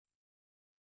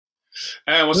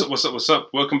Hey, what's up?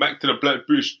 Welcome back to the Black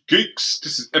British Geeks.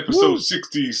 This is episode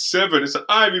 67. It's an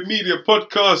Ivy Media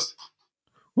podcast.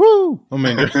 Woo! I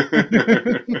mean,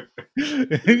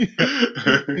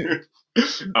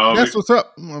 that's what's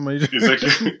up. I mean,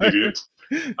 exactly, idiot.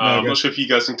 I'm not sure if you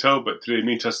guys can tell, but today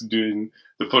me and Tess are doing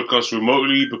the podcast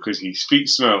remotely because his feet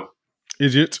smell.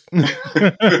 Idiot.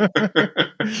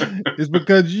 It's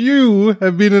because you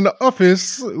have been in the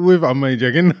office with. I'm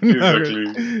joking.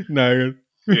 Exactly. No.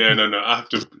 Yeah, no. I have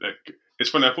to.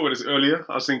 It's funny. I thought of this earlier.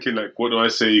 I was thinking, what do I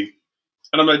say?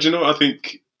 And I'm like, I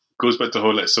think it goes back to the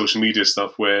whole social media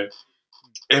stuff where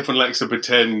everyone likes to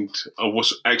pretend of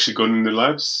what's actually going on in their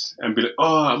lives and be like,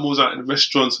 oh, I'm always out in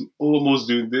restaurants. I'm almost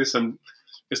doing this. And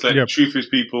it's like, Truth is,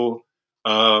 people.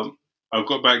 I've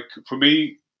got back. For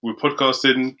me, with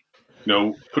podcasting.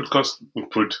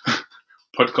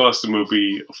 Podcasting will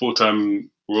be a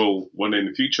full-time role one day in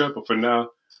the future, but for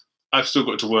now, I've still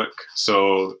got to work.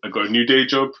 So I got a new day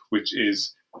job, which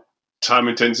is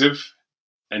time-intensive.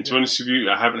 And to be honest with you,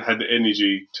 I haven't had the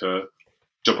energy to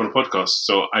jump on a podcast.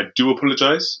 So I do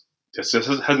apologize. This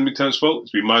hasn't been Terrence's fault.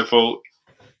 It's been my fault.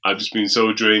 I've just been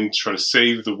so drained trying to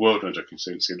save the world. No, joking,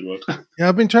 save the world. Yeah,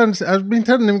 I've been telling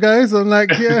them guys, I'm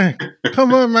like, yeah,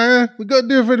 come on, man. We got to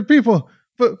do it for the people.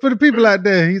 For the people out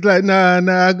there. He's like, nah,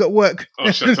 I got work. Oh,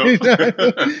 shut up. He's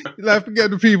like, forget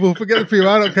the people.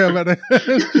 I don't care about that.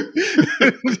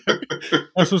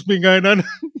 That's what's been going on.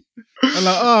 I'm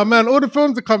like, oh man, all the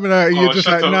films are coming out. And you're just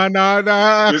like, nah,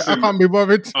 listen, I can't be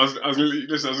bothered. I was gonna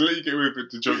let you get away with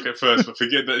the joke at first, but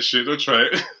forget that shit. Don't try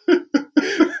it.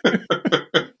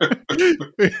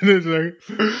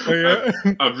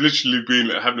 I've literally been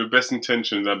having the best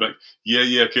intentions. I'm like,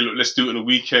 yeah, okay, look, let's do it on a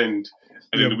weekend.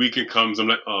 And then the weekend comes, I'm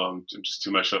like, oh, I'm just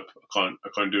too mashed up. I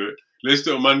can't do it. Let's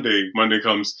do it on Monday. Monday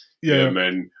comes, yeah,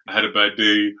 man, I had a bad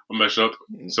day. I'm mashed up.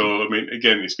 So, I mean,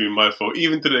 again, it's been my fault.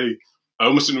 Even today, I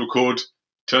almost didn't record.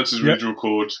 Terrence was ready to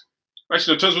record.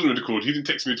 Actually, no, Terrence wasn't ready to record. He didn't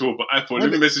text me at all, but I thought,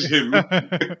 let me message him. I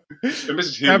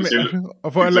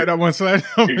thought I'd let that one slide.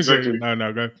 Exactly.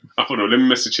 No, go. I thought, no, let me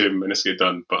message him and let's get it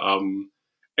done. But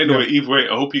anyway, either way,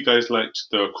 I hope you guys liked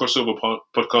the crossover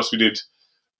podcast we did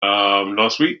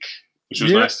last week, which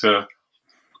was nice to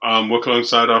work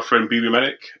alongside our friend BB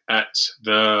Manic at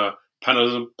the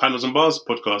Panels and Bars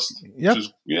podcast. Yep.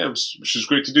 Which is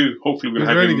great to do. Hopefully we'll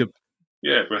have him. Good.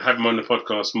 Yeah, we'll have him on the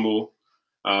podcast more.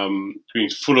 Being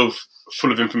full of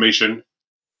information.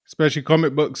 Especially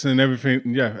comic books and everything.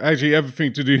 Yeah, actually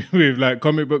everything to do with like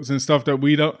comic books and stuff that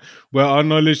we don't. Well, our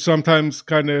knowledge sometimes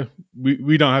kind of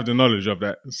we don't have the knowledge of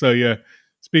that. So yeah.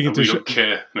 Speaking we don't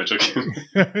care. No, joking.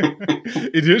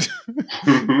 Idiot.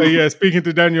 But yeah, speaking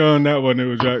to Daniel on that one, it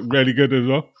was really good as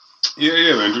well.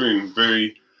 Yeah, man. Doing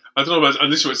very. I don't know about. I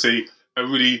just would say a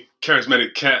really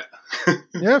charismatic cat.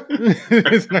 Yep.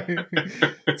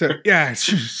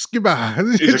 Skipper.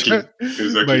 Exactly.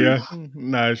 But yeah,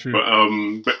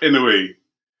 true. But anyway,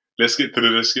 let's get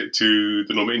to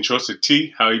the normal intro. So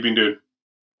T, how you been doing?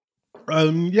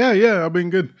 Yeah, I've been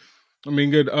good.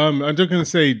 I'm just gonna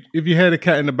say, if you hear the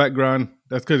cat in the background,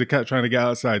 that's because the cat's trying to get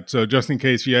outside. So just in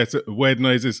case you hear weird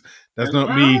noises, that's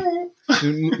not me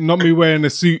wearing a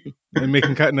suit and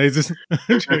making cat noises.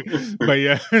 But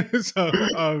yeah,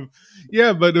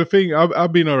 but the thing,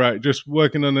 I've been all right, just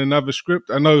working on another script.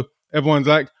 I know everyone's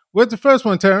like, "Where's the first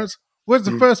one, Terrence? Where's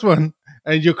the first one?"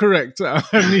 And you're correct. I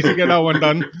need to get that one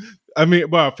done. I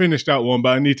mean, I finished that one,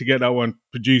 but I need to get that one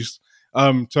produced.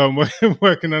 So I'm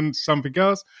working on something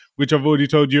else, which I've already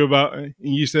told you about. And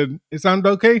you said it sounded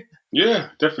okay.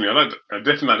 Yeah, definitely. I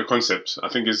definitely like the concept. I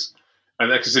think and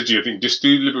like I said to you, I think just do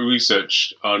a little bit of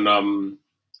research on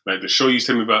like the show you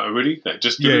told me about already. Like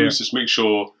just do the research, make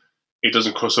sure it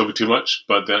doesn't cross over too much.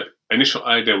 But the initial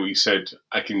idea, what you said,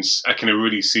 I can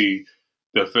already see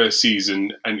the first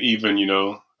season and even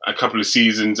a couple of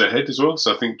seasons ahead as well.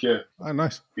 So I think oh,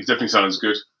 nice. It definitely sounds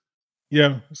good.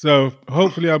 Yeah, so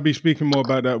hopefully I'll be speaking more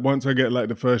about that once I get like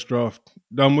the first draft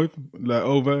done with, like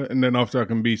over, and then after I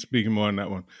can be speaking more on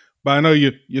that one. But I know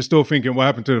you're still thinking what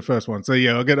happened to the first one, so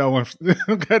yeah, I'll get that one.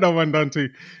 I'll get that one done too.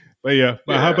 But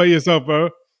how about yourself,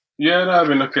 bro? Yeah, no, I've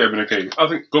been okay. I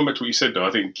think going back to what you said though,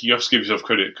 I think you have to give yourself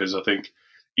credit because I think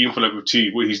even for like with T,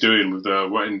 what he's doing with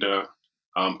writing the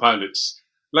pilots,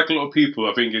 like a lot of people,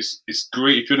 I think it's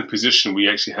great if you're in a position where you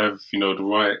actually have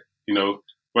the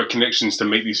right connections to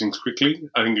make these things quickly.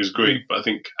 I think it's great, but I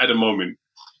think at the moment,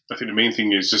 I think the main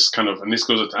thing is just kind of, and this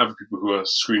goes out to other people who are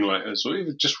screenwriters or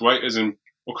even just writers or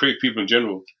creative people in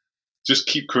general, just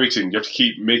keep creating. You have to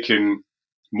keep making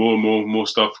more and more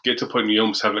stuff. Get to a point where you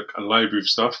almost have like a library of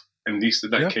stuff. And at least in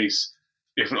that case,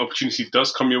 if an opportunity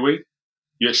does come your way,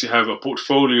 you actually have a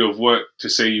portfolio of work to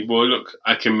say, well, look,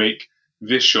 I can make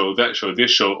this show, that show,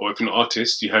 this show, or if you're an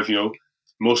artist, you have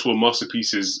multiple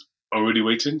masterpieces already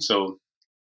waiting. So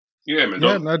yeah, man,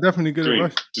 Yeah, no, definitely good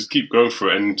advice. just keep going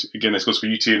for it. And again, this goes for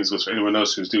UT and this goes for anyone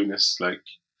else who's doing this. Like,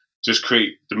 just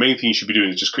create. The main thing you should be doing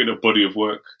is just create a body of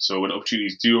work. So when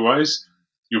opportunities do arise,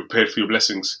 you're prepared for your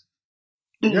blessings.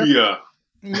 Yep. Yeah.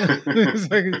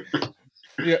 Exactly.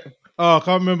 Yeah. Oh, I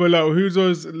can't remember who's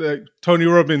those Tony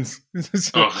Robbins.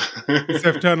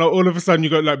 Seth Turner. All of a sudden, you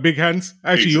got big hands.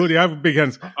 Actually, you already have big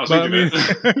hands. I was thinking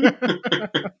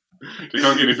that. They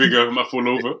can't get any bigger. I might fall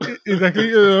over.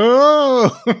 Exactly. Oh.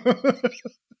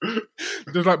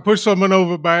 Just push someone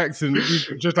over by accident,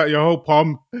 just your whole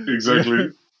palm.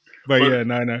 Exactly. But yeah,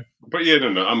 no. But yeah,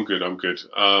 no, I'm good.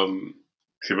 To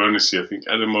be honest, I think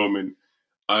at the moment,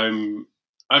 I think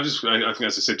as I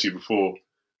said to you before,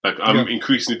 I'm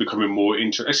increasingly becoming more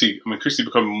interested. Actually, I'm increasingly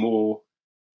becoming more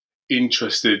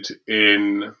interested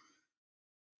in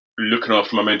looking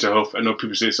after my mental health. I know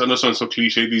people say I know it sounds so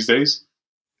cliche these days.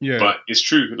 Yeah. But it's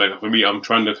true. For me, I'm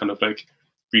trying to kind of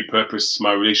repurpose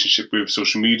my relationship with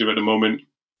social media at the moment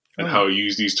and how I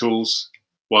use these tools.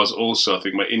 Whilst also, I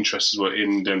think my interest as well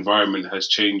in the environment has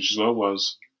changed as well.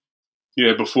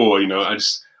 Before, I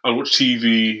watch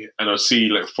TV and I see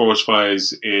forest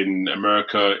fires in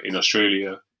America, in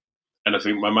Australia, and I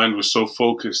think my mind was so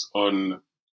focused on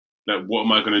what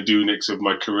am I going to do next with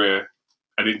my career.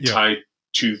 I didn't tie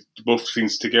both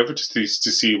things together to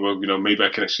see maybe I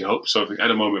can actually help. So I think at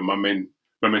the moment my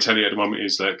mentality at the moment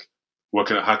is how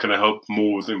can I help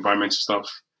more with the environmental stuff.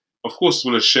 Of course, I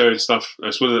want to share stuff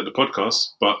as well as the podcast,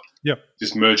 but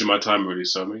just merging my time really.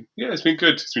 So I mean, it's been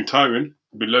good. It's been tiring.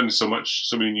 I've been learning so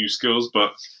many new skills,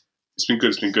 but it's been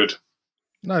good. It's been good.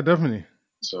 No, definitely.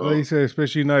 So, like you say,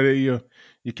 especially now that you're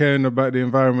caring about the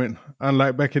environment,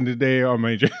 unlike back in the day, our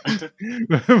major. So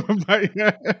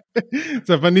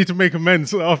if I need to make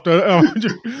amends after all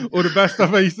the bad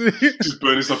stuff I used to do, just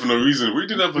burning stuff for no reason. We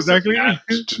did that for exactly.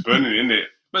 Just burning it in it.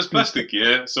 But it's plastic,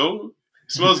 so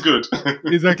it smells good.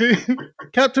 Exactly.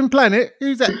 Captain Planet,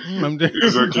 who's that?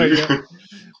 Exactly.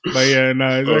 But yeah,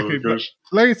 no, exactly. Oh, but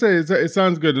like I say, it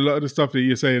sounds good. A lot of the stuff that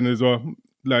you're saying as well,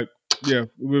 with a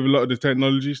lot of the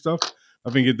technology stuff, I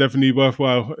think it's definitely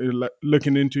worthwhile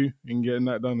looking into and getting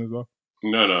that done as well.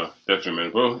 No, definitely,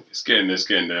 man. Well, it's getting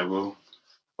there. Well,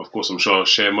 of course, I'm sure I'll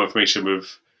share more information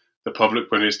with the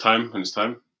public when it's time.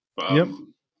 But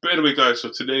anyway, guys,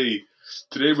 so today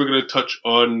we're going to touch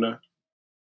on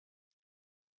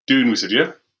Dune, we said,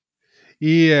 yeah?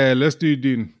 Yeah, let's do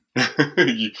Dune.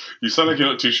 You sound like you're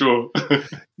not too sure.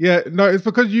 Yeah, no, it's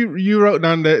because you wrote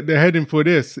down the heading for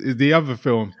this is the other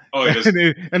film. Oh, yes.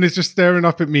 And it's just staring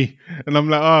up at me. And I'm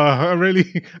like,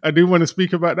 I do want to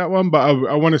speak about that one, but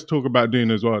I want to talk about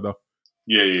Dune as well, though.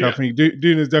 Yeah. I think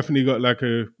Dune has definitely got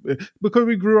because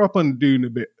we grew up on Dune a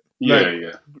bit.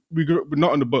 Yeah. We grew up,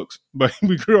 not on the books, but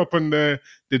we grew up on the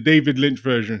David Lynch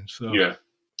version. So yeah.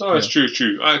 Oh, that's true.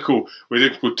 All right, cool. Today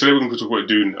we're going to talk about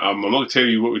Dune. I'm not going to tell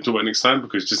you what we talk about next time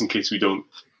because just in case we don't.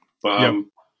 But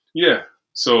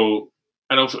so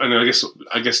and I guess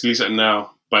at least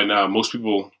by now most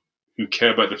people who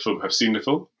care about the film have seen the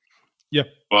film. Yeah.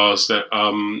 Whilst that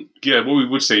what we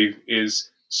would say is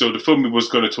so the film we was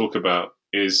going to talk about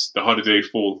is The Harder They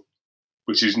Fall,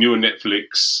 which is new on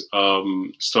Netflix,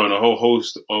 starring a whole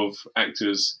host of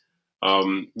actors,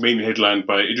 mainly headlined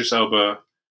by Idris Elba,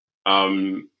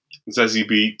 Zazie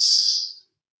Beetz.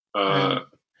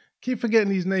 Keep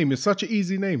forgetting his name. It's such an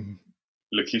easy name.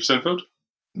 Lakeith Stanfield?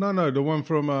 No, the one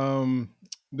from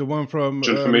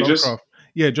Jonathan Majors.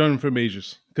 Yeah, Jonathan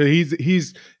Majors. Because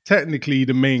he's technically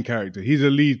the main character. He's a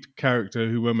lead character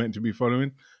who we're meant to be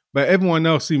following. But everyone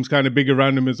else seems kind of big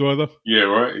around him as well, though. Yeah,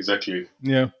 right. Exactly.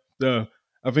 Yeah.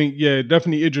 I think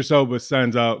definitely Idris Elba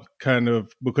stands out kind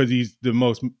of because he's the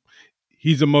most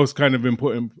kind of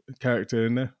important character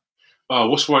in there.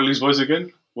 What's Riley's voice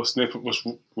again? What's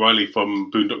Riley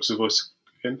from Boondocks' voice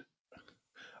again?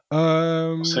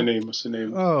 What's her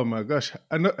name? Oh my gosh,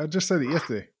 I just said it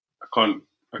yesterday. I can't.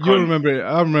 You remember it?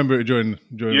 I remember it during.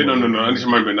 Yeah, no. I need to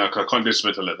remember it now because I can't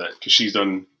disrespect her like that because she's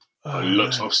done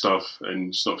lots of stuff and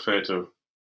it's not fair to.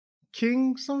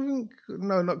 King something?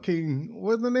 No, not King.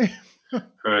 What's the name?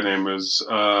 Her name is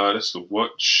that's the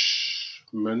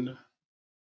Watchman.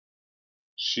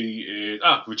 She is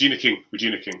Regina King.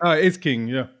 It's King,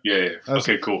 yeah. Yeah.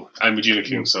 Okay, cool. And Regina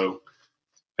King. So,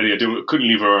 and couldn't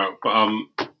leave her out. But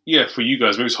for you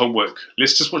guys, maybe it's homework.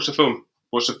 Let's just watch the film.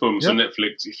 Watch the film. It's on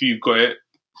Netflix. If you've got it,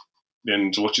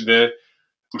 then just watch it there.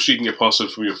 I'm sure you can get a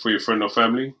password for your friend or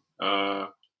family.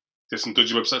 There's some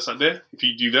dodgy websites out there. If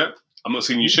you do that, I'm not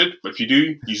saying you should, but if you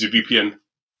do, use your VPN.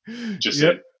 Just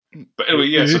it. But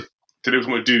anyway, so today we're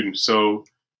talking about Dune. So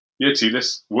Yeah, T.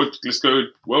 Let's go.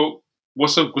 Well,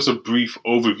 what's a brief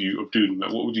overview of Dune? Like,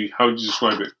 how would you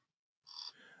describe it?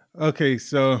 Okay,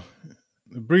 so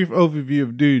a brief overview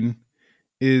of Dune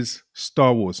is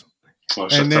Star Wars. Oh,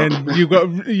 And shut up. then you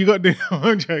got the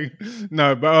I'm joking.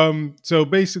 No, but so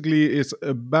basically it's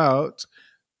about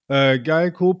a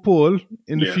guy called Paul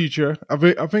in the Yeah, future.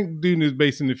 I think Dune is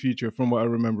based in the future from what I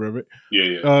remember of it.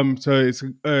 yeah. So it's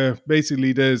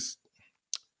basically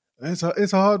it's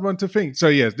a hard one to think. So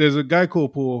yes, there's a guy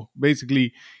called Paul.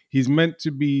 Basically, he's meant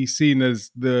to be seen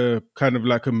as the kind of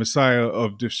like a messiah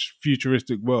of this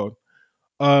futuristic world.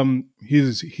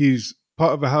 He's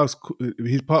part of a house.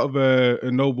 He's part of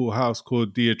a noble house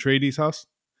called the Atreides house,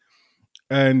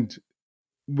 and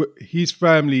his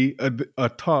family are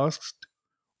tasked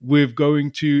with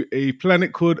going to a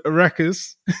planet called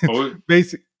Arrakis. Oh,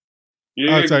 Basic.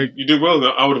 yeah. Sorry. You did well.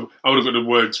 I would have got the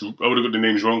words. I would have got the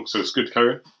names wrong. So it's good,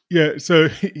 carry on. Yeah, so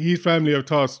his family are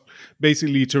tasked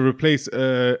basically to replace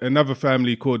another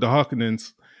family called the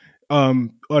Harkonnens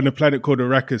on a planet called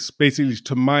Arrakis, basically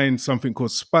to mine something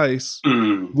called spice,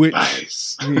 which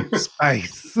Nice.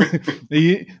 spice.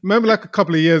 Remember, like a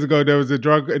couple of years ago, there was a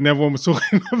drug and everyone was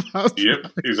talking about.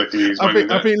 Yep, exactly.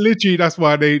 I think literally that's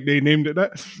why they named it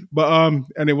that. But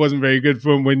and it wasn't very good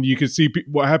from when you could see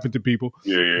what happened to people.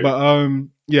 Yeah. But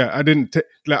yeah, I didn't.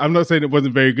 I'm not saying it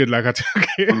wasn't very good. Like I took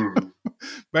it.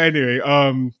 But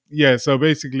anyway, yeah. So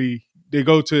basically, they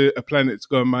go to a planet to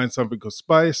go and mine something called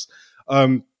spice.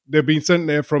 They've been sent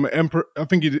there from an emperor. I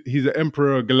think he's an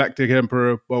emperor, a galactic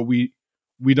emperor, but we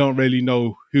don't really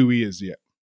know who he is yet.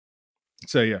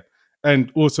 So yeah,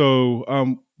 and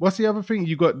also, what's the other thing?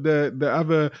 You got the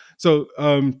other. So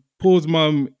Paul's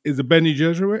mom is a Bene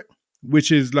Gesserit,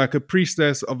 which is like a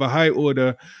priestess of a high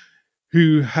order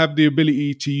who have the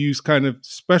ability to use kind of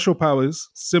special powers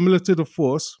similar to the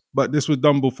Force, but this was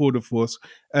done before the Force.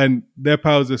 And their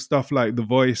powers are stuff like the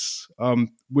voice,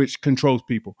 which controls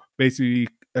people, basically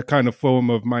a kind of form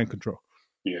of mind control.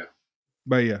 Yeah.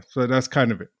 But yeah, so that's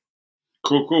kind of it.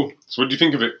 Cool. So what do you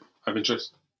think of it? I have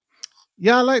interest.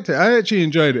 Yeah, I liked it. I actually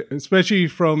enjoyed it, especially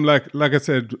from like I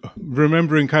said,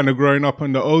 remembering kind of growing up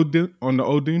on the old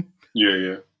Dune.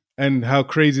 Yeah. And how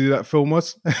crazy that film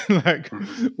was. Like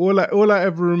all I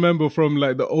ever remember from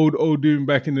like the old Dune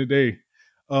back in the day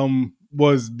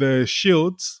was the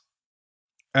shields,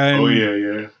 and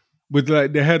Yeah. with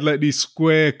like they had like these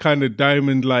square kind of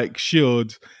diamond like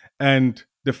shields, and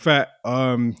the fat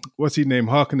what's his name,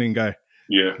 Harkonnen guy,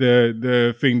 Yeah.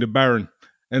 the Baron,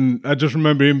 and I just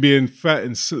remember him being fat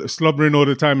and slobbering all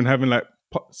the time and having like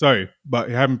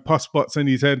having pus spots on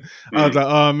his head. I was like,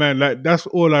 oh man, like that's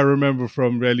all I remember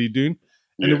from really Dune.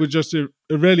 And it was just a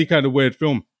really kind of weird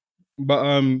film.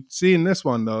 But seeing this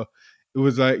one though, it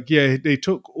was like, yeah, they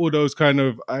took all those kind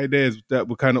of ideas that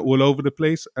were kind of all over the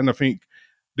place. And I think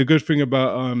the good thing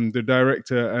about the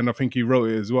director, and I think he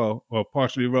wrote it as well, or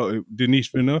partially wrote it, Denis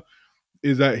Villeneuve,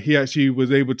 is that he actually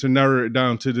was able to narrow it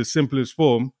down to the simplest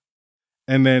form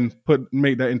and then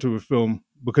make that into a film,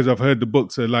 because I've heard the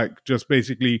books are like just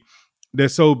basically they're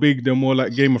so big, they're more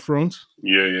like Game of Thrones.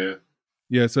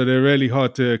 Yeah, so they're really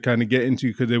hard to kind of get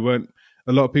into because they weren't.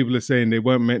 A lot of people are saying they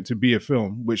weren't meant to be a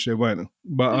film, which they weren't.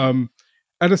 But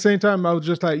at the same time, I was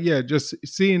just like, yeah, just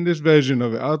seeing this version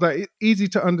of it, I was like, easy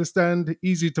to understand,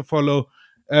 easy to follow,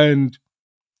 and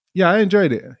yeah, I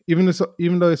enjoyed it,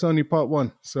 even though it's only part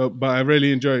one. So, but I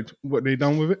really enjoyed what they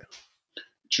done with it.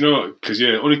 Do you know what? Because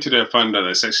only today I found out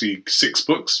that it's actually 6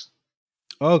 books.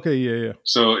 Okay, yeah.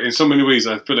 So in so many ways,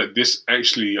 I feel like this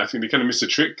actually, I think they kind of missed a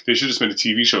trick. They should have just made a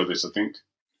TV show of this, I think.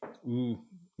 Ooh,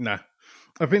 nah.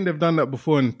 I think they've done that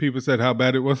before and people said how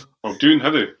bad it was. Oh, Dune,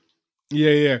 have they?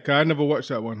 Yeah, because I never watched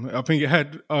that one. I think it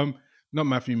had, not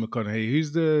Matthew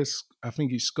McConaughey. I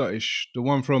think he's Scottish. The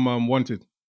one from Wanted.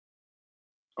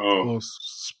 Oh. Or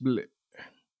Split.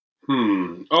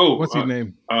 Oh. What's his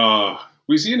name?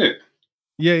 Was he in it?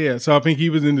 Yeah. So I think he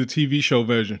was in the TV show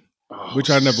version, which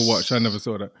I never watched. I never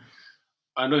saw that.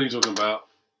 I know who you're talking about.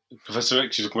 Professor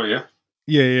X, you're talking about,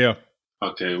 yeah? Yeah.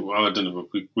 Okay, well, I don't know.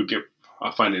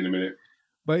 I'll find it in a minute.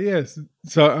 But yes,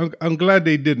 so I'm glad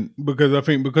they didn't, because I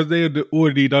think because they had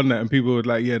already done that and people were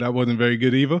like, yeah, that wasn't very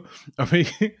good either. I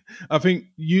think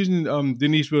using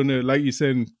Denis Villeneuve, like you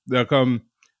said, like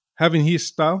having his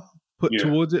style put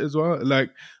towards it as well.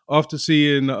 Like after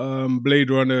seeing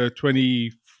Blade Runner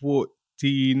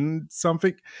 2014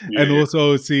 something, and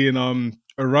also seeing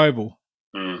Arrival.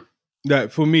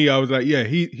 That for me, I was like, yeah,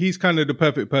 he's kind of the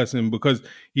perfect person because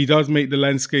he does make the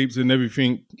landscapes and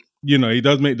everything. You know, he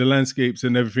does make the landscapes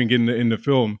and everything in the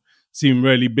film seem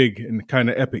really big and kind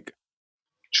of epic.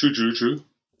 True.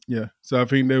 Yeah, so I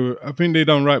think they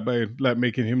done right by like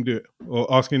making him do it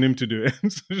or asking him to do it.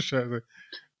 Should I say.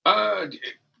 Uh,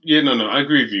 yeah, no, I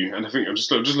agree with you, and I think I'm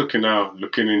just looking now,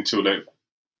 looking into like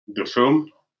the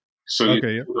film. So,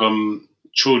 Okay, yeah.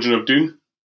 Children of Doom,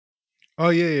 Oh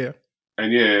yeah, yeah.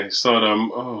 and yeah, it starred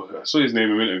I saw his name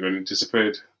a minute ago and it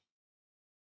disappeared.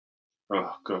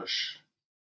 Oh gosh,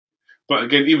 but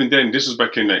again, even then, this was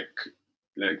back in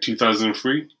like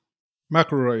 2003.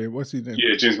 McElroy, what's his name?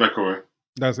 Yeah, James McAvoy.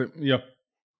 That's it. Yeah,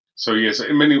 So yeah, so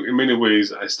in many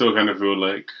ways, I still kind of feel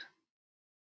like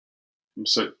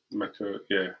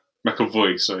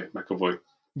McAvoy. Sorry, McAvoy.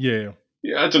 yeah, yeah.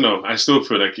 Yeah, I don't know. I still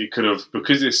feel like it could have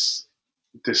because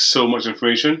there's so much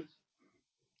information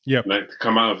Yeah. like to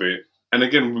come out of it. And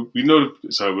again, we know.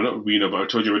 Sorry, we're not we know, but I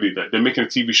told you already that they're making a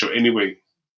TV show anyway.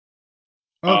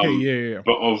 Okay, yeah, yeah, yeah.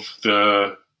 But of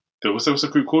the what's the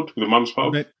group called? The mum's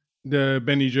part of. The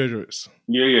Benny Jesuits.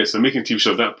 Yeah. So making a TV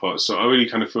show of that part. So I really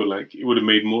kind of feel like it would have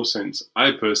made more sense.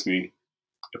 I personally,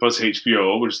 if I was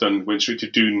HBO, I would have went straight to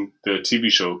doing the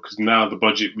TV show because now the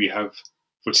budget we have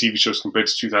for TV shows compared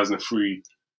to 2003,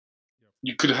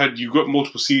 you got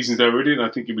multiple seasons there already, and I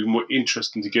think it'd be more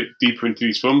interesting to get deeper into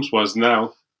these films. Whereas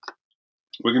now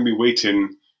we're going to be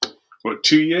waiting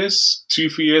 3 years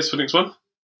for the next one.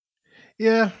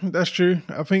 Yeah, that's true.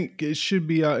 I think it should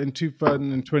be out in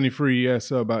 2023. Yeah,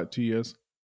 so about 2 years.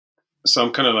 So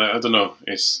I'm kind of like I don't know.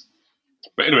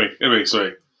 But anyway,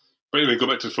 sorry. But anyway, go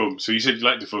back to the film. So you said you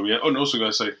liked the film, yeah? Oh, and also,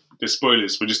 guys, say there's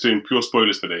spoilers. We're just doing pure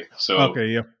spoilers today. So, Okay,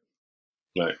 yeah.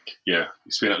 yeah,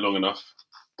 it's been that long enough.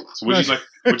 So, what do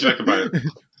you like about it?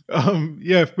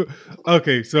 Yeah.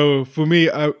 Okay, so for me,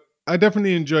 I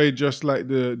definitely enjoyed just like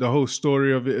the whole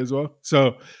story of it as well.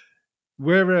 So,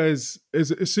 whereas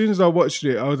as soon as I watched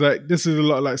it, I was like, this is a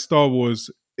lot like Star Wars.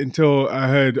 Until I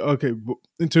heard, okay,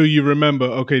 until you remember,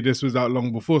 okay, this was out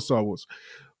long before Star Wars.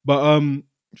 But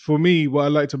for me, what I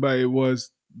liked about it was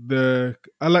I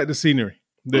liked the scenery,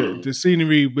 the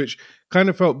scenery, which kind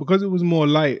of felt because it was more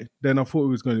light than I thought it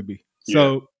was going to be. Yeah.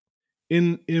 So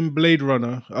in Blade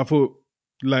Runner, I thought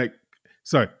like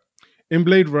sorry, in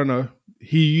Blade Runner,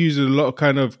 he uses a lot of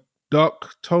kind of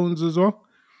dark tones as well.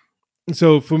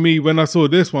 So for me, when I saw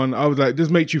this one, I was like, this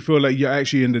makes you feel like you're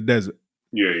actually in the desert.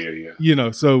 Yeah. You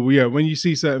know, so yeah, when you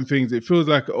see certain things, it feels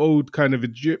like old kind of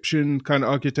Egyptian kind of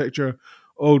architecture,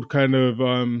 old kind of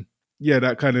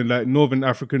that kind of like Northern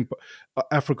Africa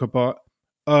part.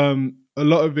 A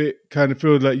lot of it kind of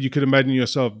feels like you could imagine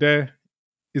yourself there.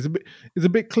 It's a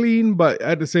bit clean, but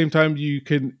at the same time, you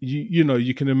can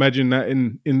you can imagine that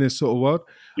in this sort of world.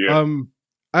 Yeah.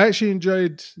 I actually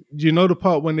enjoyed the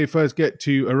part when they first get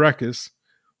to Arrakis,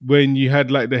 when you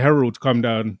had like the herald come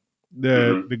down,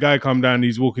 the guy come down,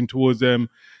 he's walking towards them,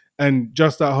 and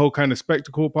just that whole kind of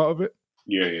spectacle part of it.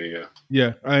 Yeah.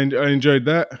 Yeah, I enjoyed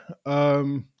that.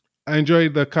 I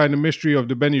enjoyed the kind of mystery of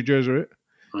the Bene Gesserit.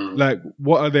 Like,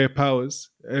 what are their powers?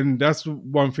 And that's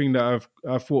one thing that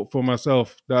I thought for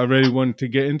myself that I really wanted to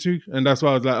get into, and that's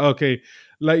why I was like, okay,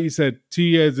 like you said, 2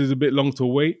 years is a bit long to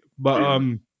wait, but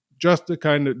just the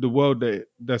kind of the world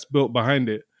that's built behind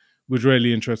it was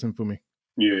really interesting for me.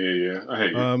 Yeah. I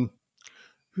hate you.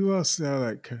 Who else? I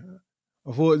like.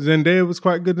 I thought Zendaya was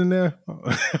quite good in there.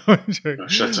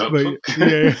 Shut up. But,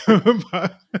 yeah.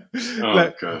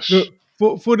 Oh gosh.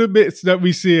 For the bits that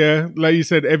we see, like you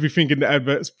said, everything in the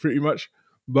adverts, pretty much.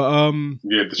 But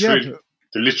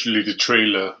literally the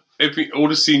trailer. All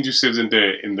the scenes you see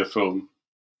Zendaya in the film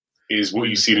is what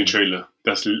you see in the trailer.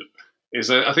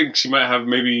 I think she might have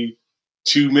maybe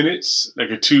 2 minutes, like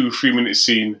a 2-3 minute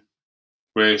scene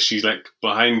where she's like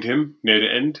behind him near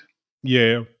the end.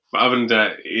 Yeah. But other than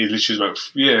that, it's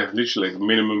literally like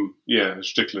minimum. Yeah,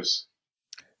 it's ridiculous.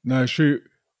 No, it's true.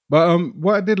 But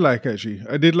what I did like actually,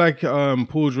 I did like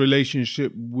Paul's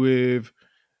relationship with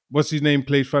what's his name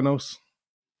played Thanos.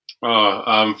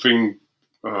 I think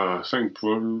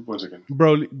once again.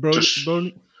 Brolin. Just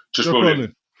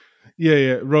Brolin.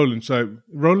 Yeah, Roland. So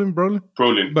Brolin.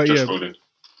 But Brolin.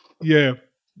 Yeah.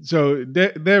 So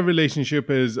their relationship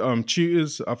as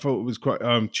tutors, I thought it was quite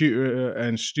tutor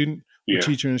and student, or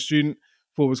teacher and student,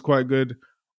 thought was quite good.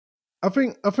 I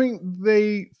think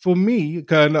they, for me,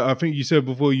 kind of, I think you said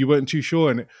before you weren't too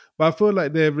sure in it, but I feel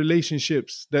like their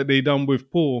relationships that they done with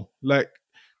Paul, like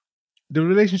the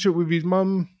relationship with his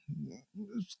mum,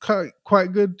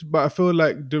 quite good, but I feel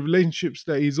like the relationships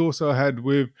that he's also had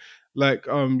with, like,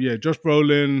 Josh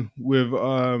Brolin with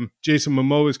Jason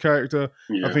Momoa's character,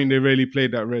 I think they really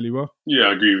played that really well. Yeah,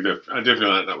 I agree with that. I definitely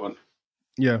like that one.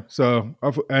 Yeah, so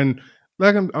I'm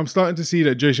starting to see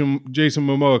that Jason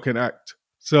Momoa can act.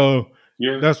 So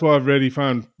Yeah. That's what I've really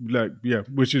found, like, yeah,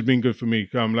 which has been good for me.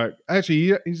 I'm like,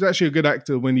 actually, he's actually a good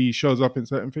actor when he shows up in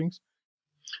certain things.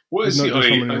 What He's is he? not Oh, just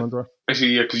someone you want to.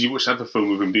 actually, yeah, because you watched the film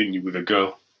with him, didn't you, with a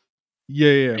girl?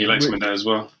 Yeah. And you liked him in that as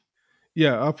well.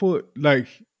 Yeah, I thought, like,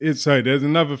 it's sorry, there's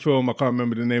another film, I can't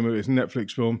remember the name of it, it's a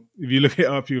Netflix film. If you look it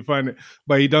up, you'll find it.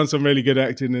 But he done some really good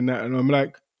acting in that, and I'm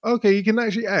like, okay, he can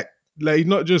actually act. Like, he's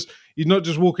not just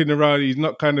walking around, he's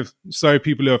not kind of, sorry,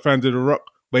 people who are fans of The Rock,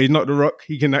 but he's not The Rock.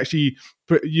 He can actually,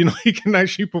 he can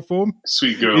actually perform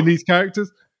Sweet Girl. in these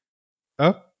characters.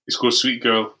 Huh? It's called Sweet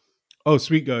Girl. Oh,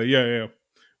 Sweet Girl, yeah.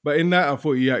 But in that, I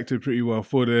thought he acted pretty well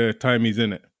for the time he's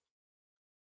in it.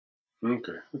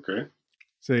 Okay.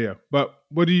 So yeah, but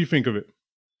what do you think of it?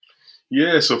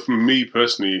 Yeah, so for me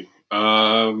personally,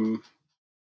 again,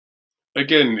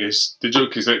 it's the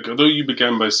joke is like, although you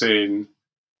began by saying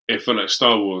it felt like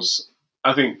Star Wars,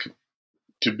 I think,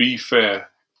 to be fair,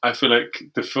 I feel like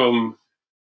the film,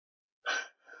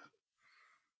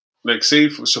 like, say,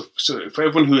 so for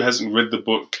everyone who hasn't read the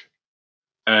book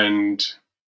and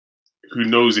who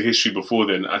knows the history before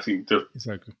then, I think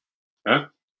Exactly. Huh?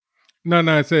 No,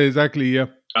 I say exactly, yeah.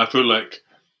 I feel like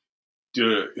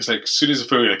it's like as soon as the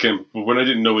film came, but when I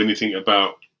didn't know anything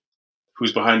about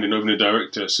who's behind it, not even the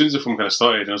director, as soon as the film kind of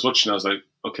started and I was watching, I was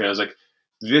like,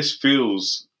 this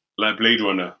feels like Blade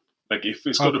Runner. Like, if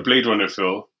it's got the Blade Runner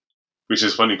feel, which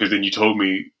is funny because then you told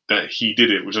me that he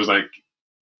did it, which was like,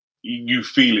 you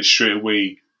feel it straight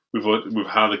away with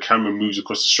how the camera moves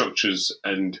across the structures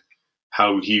and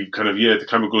how he kind of, the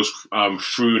camera goes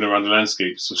through and around the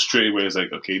landscape. So straight away it's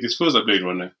like, okay, this feels like Blade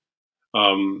Runner.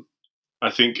 I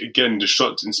think, again, the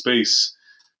shots in space,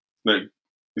 like,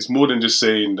 it's more than just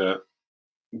saying that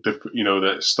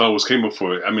that Star Wars came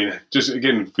before it. I mean, just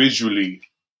again visually,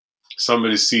 some of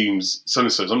the scenes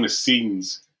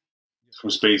from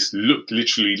space looked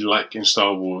literally like in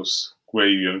Star Wars, where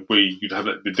you'd have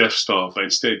like the Death Star, but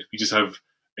instead you just have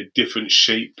a different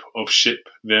shape of ship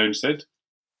there instead.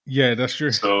 Yeah, that's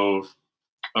true. So,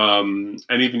 and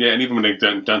even when they even when it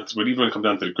comes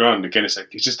down to the ground, again, it's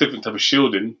like it's just different type of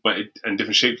shielding, and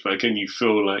different shapes. But again, you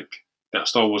feel like that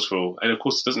Star Wars feel, and of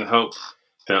course, it doesn't help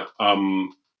that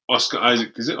Oscar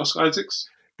Isaac, is it Oscar Isaacs?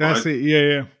 That's it.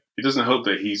 Yeah. It doesn't help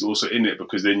that he's also in it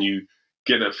because then you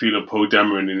get that feel of Poe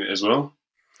Dameron in it as well.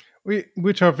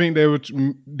 Which I think they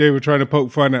were trying to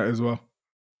poke fun at as well.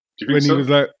 Do you think when so? He was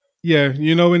like, yeah,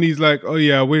 when he's like, oh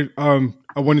yeah,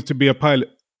 I wanted to be a pilot.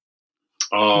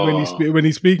 Oh. When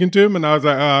he's speaking to him, and I was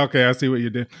like, oh, okay, I see what you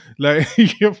did. Like,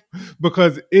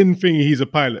 because in thing he's a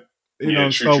pilot.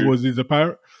 Star Wars he's a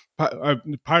pilot.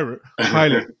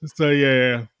 So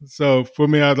yeah. So for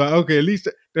me, I was like, okay, at least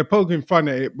they're poking fun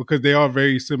at it because they are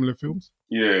very similar films.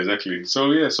 Yeah, exactly. So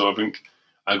I think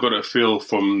I got a feel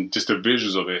from just the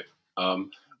visuals of it.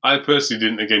 I personally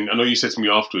didn't. Again, I know you said to me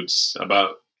afterwards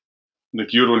about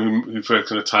like you're the one who first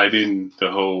kind of tied in the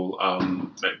whole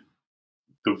like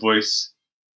the voice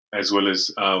as well as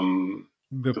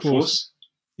the Force.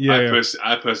 Yeah,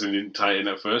 I personally didn't tie it in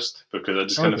at first because I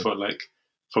just kind of felt like,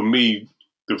 for me,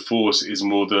 the Force is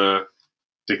more the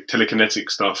telekinetic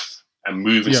stuff and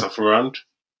moving stuff around.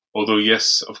 Although,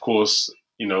 yes, of course,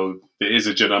 there is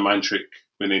a Jedi mind trick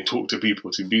when they talk to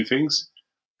people to do things.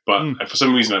 But for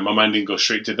some reason, like, my mind didn't go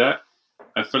straight to that.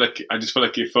 I just felt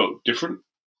like it felt different.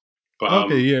 But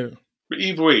But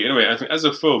either way, anyway, I think as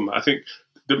a film, I think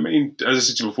the main, as I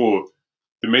said to you before,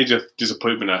 the major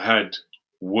disappointment I had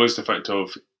was the fact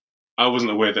of I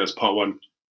wasn't aware that it was part one.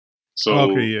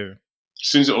 So as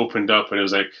soon as it opened up and it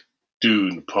was like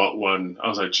Dune part one, I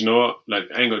was like, you know what? Like,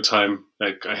 I ain't got time.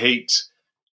 Like, I hate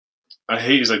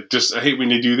when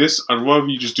they do this. I'd rather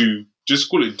you just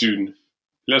call it Dune.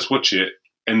 Let's watch it,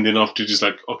 and then after, just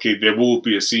like, okay, there will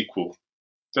be a sequel.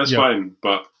 That's fine,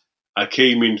 but I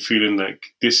came in feeling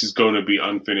like this is going to be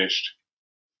unfinished.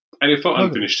 And it felt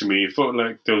unfinished to me. It felt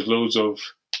like there was loads of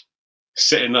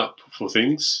setting up for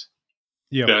things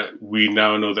that we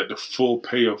now know that the full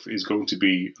payoff is going to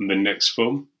be in the next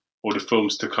film or the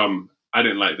films to come. I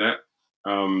didn't like that.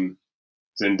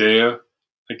 Zendaya,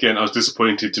 again, I was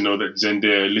disappointed to know that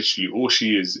Zendaya, literally, all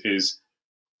she is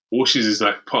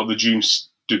like part of the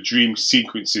dream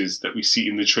sequences that we see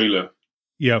in the trailer.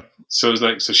 Yeah. So it's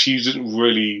like, so she didn't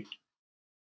really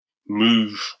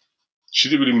move. She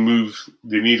didn't really move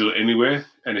the needle anywhere,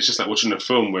 and it's just like watching a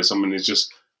film where someone is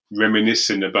just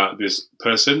reminiscing about this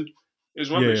person. It's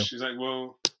rubbish. Yeah. She's like,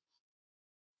 well,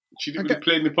 she didn't really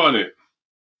play any part in it.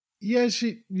 Yeah,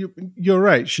 you're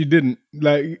right. She didn't,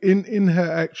 like, in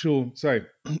her actual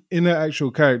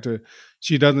character,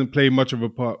 she doesn't play much of a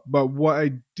part. But what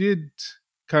I did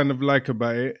kind of like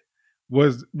about it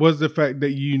was the fact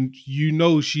that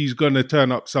she's gonna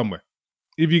turn up somewhere.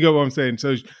 if you get what I'm saying.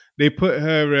 So they put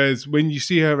her as, when you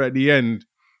see her at the end,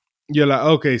 you're like,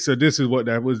 okay, so this is what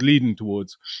that was leading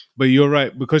towards. But you're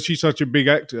right, because she's such a big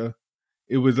actor,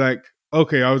 it was like,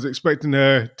 okay, I was expecting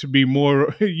her to be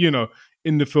more,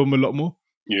 in the film a lot more.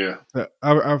 Yeah.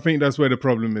 I think that's where the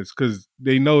problem is, because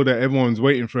they know that everyone's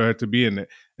waiting for her to be in it,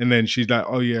 and then she's like,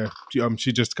 oh yeah,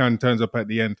 she just kind of turns up at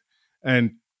the end,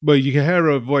 but you can hear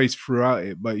her voice throughout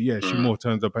it, but yeah, she more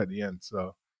turns up at the end,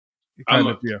 so it kind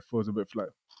of falls a bit flat.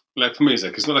 Like for me,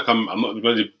 it's not like I'm not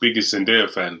the biggest Zendaya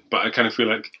fan, but I kind of feel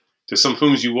like there's some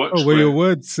films you watch. Where your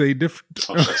words say different.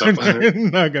 Oh, shut up.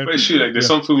 But it's true. Like there's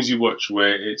some films you watch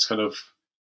where it's kind of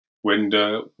when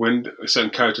a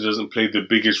certain character doesn't play the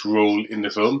biggest role in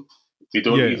the film, they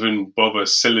don't even bother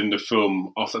selling the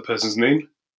film off that person's name,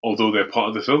 although they're part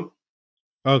of the film.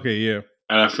 Okay, yeah.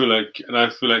 And I feel like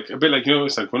a bit like,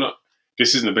 it's like, we're not.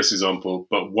 This isn't the best example,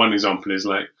 but one example is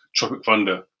like Tropic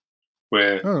Thunder,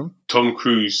 where Tom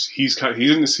Cruise, he's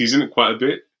in it quite a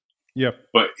bit. Yeah,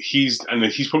 but he's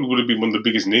probably would have been one of the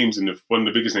biggest names in the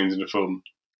film.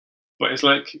 But it's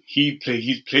like he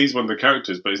plays one of the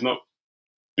characters, but it's not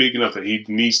big enough that he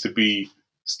needs to be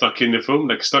stuck in the film,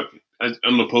 like stuck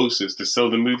on the posters to sell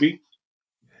the movie.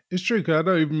 It's true, because I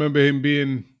don't even remember him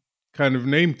being kind of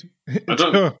named. I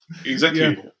don't exactly.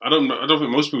 Yeah. I don't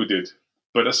think most people did,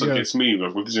 but that's what gets me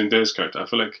with Zendaya's character. I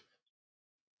feel like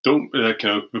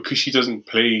because she doesn't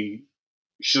play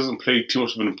too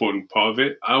much of an important part of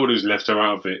it. I would have left her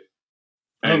out of it,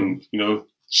 and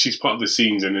she's part of the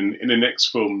scenes. And in the next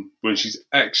film, when she's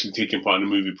actually taking part in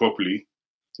the movie properly,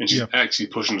 and she's actually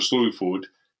pushing the story forward,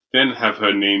 then have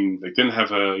her name,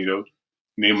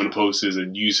 name on the posters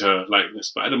and use her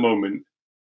likeness. But at the moment,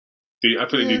 I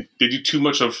feel like they do too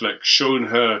much of like showing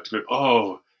her to be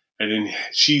and then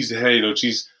she's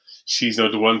the she's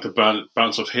the one to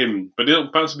bounce off him, but they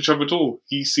don't bounce off each other at all.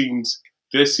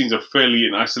 Their scenes are fairly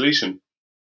in isolation.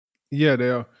 Yeah, they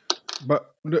are.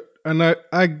 But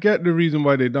I get the reason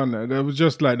why they done that. That was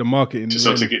just like the marketing. To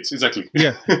sell tickets, exactly.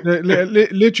 Yeah,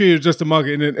 literally, it's just the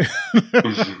marketing.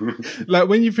 Like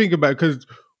when you think about it, because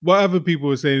what other people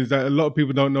were saying is that a lot of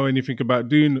people don't know anything about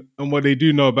Dune, and what they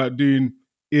do know about Dune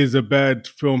is a bad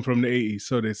film from the 80s,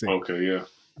 so they say. Okay, yeah.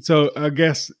 So I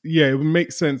guess, it would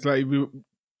make sense. Like,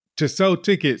 to sell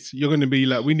tickets, you're going to be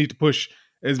like, we need to push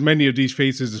as many of these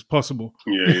faces as possible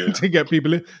to get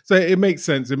people in. So it makes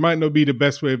sense. It might not be the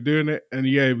best way of doing it, and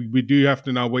we do have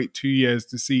to now wait 2 years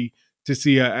to see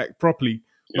her act properly.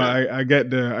 Yeah. But I get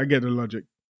the logic.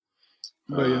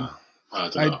 But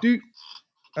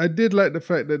I did like the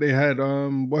fact that they had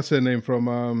what's her name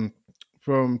from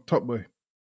Top Boy.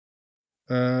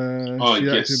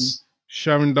 Acted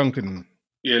Sharon Duncan.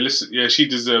 Yeah, listen. Yeah, she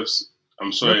deserves.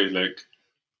 I'm sorry,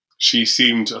 she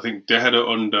seemed. I think they had her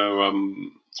on the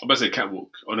I'm about to say catwalk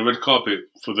on the red carpet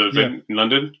for the event in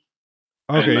London.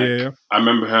 Okay, and, I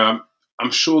remember her.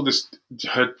 I'm sure when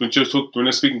I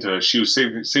was speaking to her, she was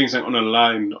saying something on the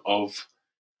line of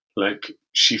like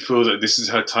she feels that this is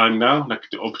her time now. Like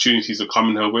the opportunities are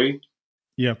coming her way.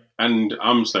 Yeah, and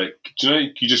I'm just like,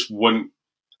 you just want.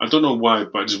 I don't know why,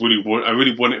 but I really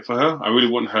want it for her. I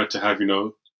really want her to have,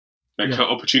 her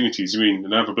opportunities.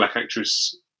 Another black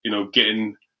actress,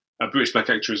 getting a British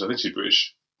black actress. I think she's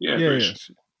British. Yeah, British.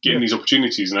 Yeah. Getting these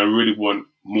opportunities, and I really want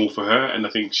more for her. And I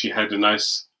think she had a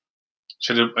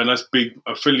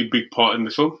fairly big part in the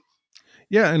film.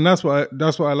 Yeah, and that's what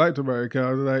I liked about it.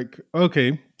 I was like,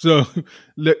 okay, so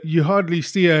you hardly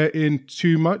see her in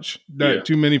too much,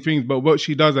 too many things, but what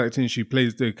she does acting, she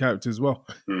plays the character as well.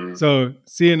 Mm. So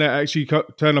seeing her actually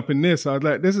turn up in this, I was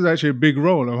like, this is actually a big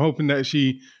role. I'm hoping that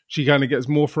she kind of gets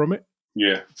more from it.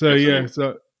 Yeah. So definitely.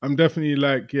 So I'm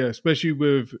definitely especially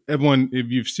with everyone, if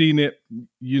you've seen it,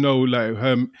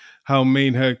 how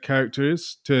main her character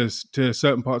is to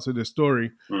certain parts of the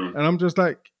story, and I'm just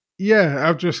like,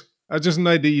 I just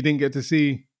know that you didn't get to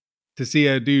see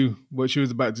her do what she was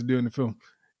about to do in the film.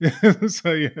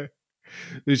 So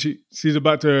she's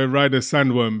about to ride a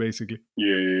sandworm, basically.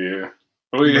 Yeah.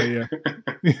 Oh yeah.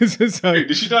 So,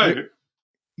 did she die?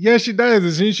 Yeah, she dies.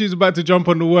 As soon as she's about to jump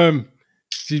on the worm,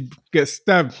 she gets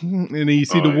stabbed, and then you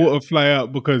see the water fly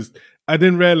out. Because I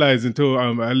didn't realize until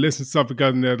I listened to something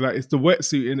else, and they're like, it's the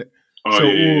wetsuit in it.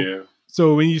 Oh,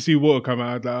 so when you see water come out,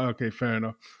 I was like, okay, fair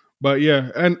enough. But yeah,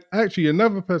 and actually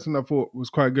another person I thought was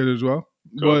quite good as well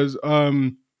was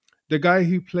the guy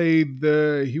who played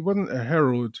he wasn't a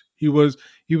herald. He was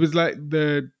like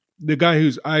the guy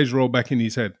whose eyes roll back in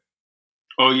his head.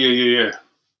 Oh yeah.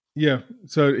 Yeah.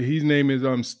 So his name is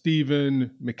Stephen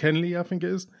McKinley, I think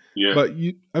it is. Yeah. But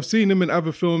I've seen him in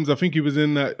other films. I think he was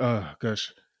in that I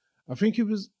think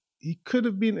he could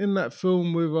have been in that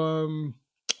film with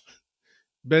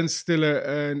Ben Stiller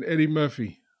and Eddie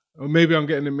Murphy. Or maybe I'm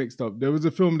getting it mixed up. There was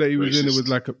a film that he was in. It was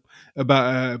like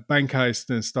about a bank heist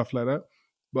and stuff like that.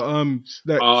 But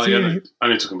that I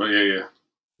know talking about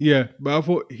yeah. But I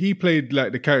thought he played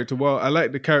like the character well. I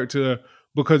like the character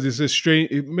because it's a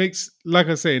strange. It makes, like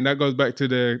I say, and that goes back to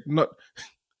the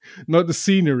not the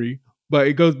scenery, but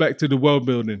it goes back to the world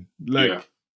building. Like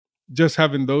just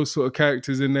having those sort of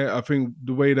characters in there. I think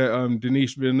the way that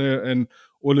Denis Villeneuve and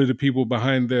all of the people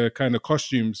behind the kind of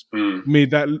costumes made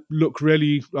that look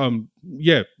really,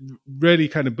 really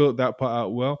kind of built that part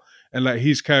out well. And like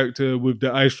his character with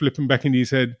the eyes flipping back in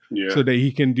his head so that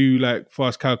he can do like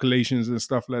fast calculations and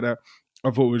stuff like that.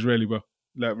 I thought it was really well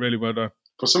done.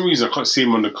 For some reason, I can't see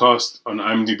him on the cast on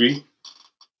IMDb.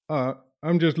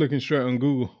 I'm just looking straight on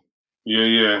Google.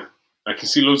 Yeah. I can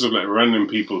see loads of like random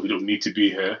people who don't need to be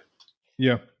here.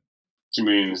 Yeah. Do you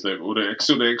mean it's like all the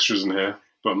extras in here,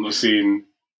 but I'm not seeing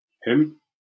him?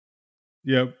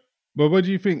 Yeah. But what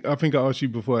do you think? I think I asked you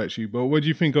before actually, but what do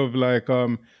you think of like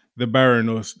the Baron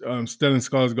or Stellan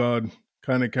Skarsgård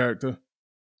kind of character?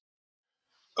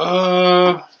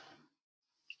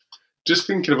 Just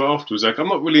thinking about afterwards, like I'm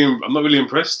not really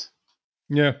impressed.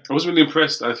 Yeah. I wasn't really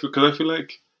impressed because I feel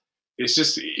like it's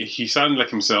just he sounded like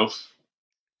himself.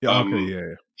 Yeah. Okay.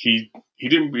 Yeah. He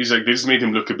didn't. He's like they just made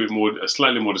him look a bit more,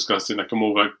 slightly more disgusting. Like I'm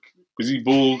more like, was he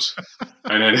bald?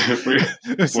 And then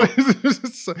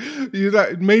you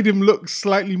like made him look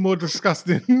slightly more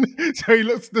disgusting. So he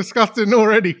looks disgusting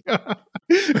already. I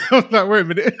was like, wait a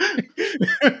minute.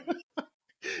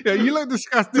 Yeah, you look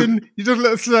disgusting. You just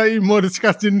look slightly more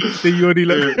disgusting than you already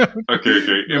look.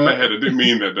 Okay. In my head, I didn't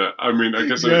mean that. I mean, I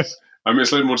guess I mean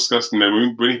slightly more disgusting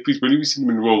than when we see him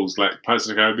in roles like Pirates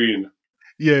of the Caribbean.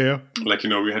 Yeah. Like,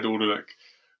 we had all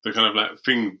the kind of like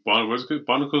thing, what's it called?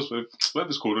 Barnacles, whatever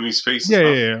it's called, on his face.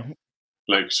 Yeah.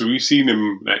 Like, so we've seen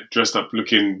him like dressed up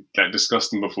looking like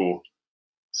disgusting before.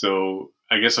 So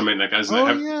I guess I meant like as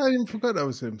I didn't forget that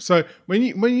was him. So when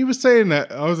you were saying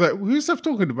that, I was like, who's Steph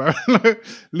talking about? Like,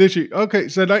 literally, okay.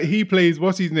 So like he plays,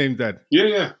 what's his name, Dad?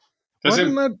 Yeah. That's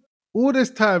him. All this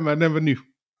time I never knew.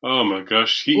 Oh my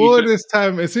gosh! This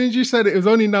time, as soon as you said it, it was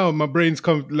only now my brain's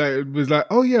was like,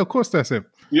 oh yeah, of course that's him.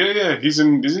 Yeah.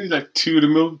 Isn't he like two of the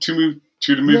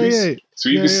movies? Yeah. So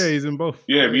he's in both.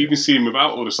 Yeah, we even see him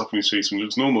without all the stuff on his face when he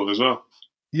looks normal as well.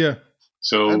 Yeah.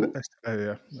 So I don't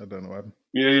know what happened.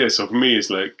 Yeah. So for me, it's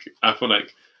like I feel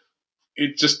like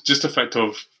it just the fact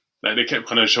of like they kept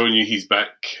kind of showing you his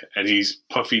back and his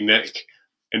puffy neck,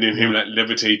 and then him like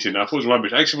levitating. I thought it was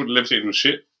rubbish. I actually thought levitating was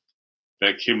shit.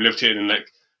 Like him levitating and like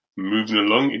moving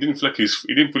along. It didn't feel like he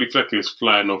was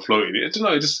flying or floating. I don't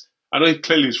know. I know he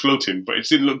clearly was floating, but it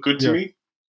didn't look good to me.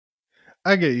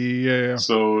 I get you. Yeah.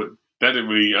 So I didn't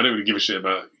really give a shit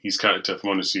about his character. If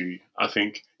I'm honest with you, I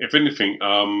think if anything,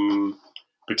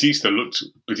 Batista looked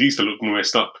more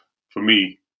messed up for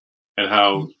me, and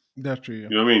how that's true. Yeah.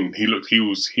 You know what I mean?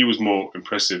 He was more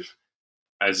impressive,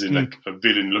 as in like a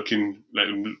villain looking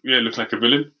like a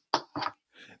villain.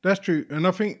 That's true, and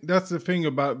I think that's the thing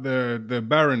about the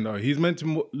Baron though. He's meant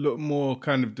to look more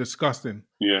kind of disgusting.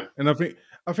 Yeah, and I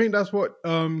think that's what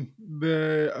I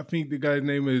think the guy's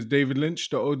name is David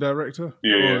Lynch, the old director.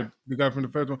 Yeah. The guy from the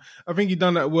first one. I think he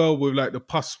done that well with like the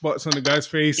pus spots on the guy's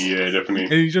face. Yeah, definitely.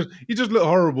 And he just looked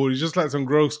horrible. He's just like some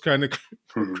gross kind of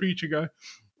creature guy.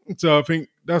 So I think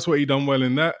that's what he done well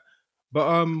in that.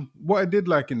 But what I did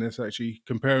like in this, actually,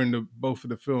 comparing both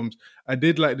of the films, I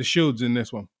did like the shields in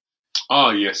this one.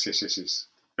 Oh, yes.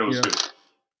 That was good.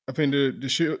 I think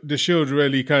the shield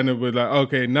really kind of was like,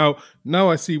 okay, now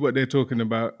I see what they're talking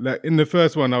about. Like in the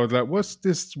first one, I was like, what's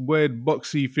this weird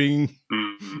boxy thing?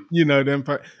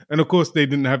 Mm-hmm. And of course they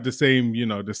didn't have the same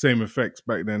effects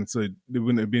back then, so they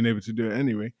wouldn't have been able to do it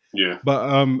anyway. Yeah. But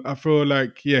I feel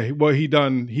like, what he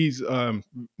done, he's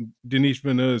Denis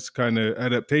Villeneuve's kind of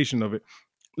adaptation of it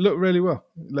looked really well.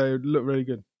 Like, looked really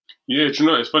good. Yeah, do you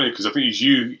know, it's funny because I think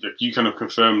you kind of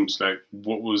confirmed like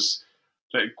what was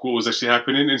actually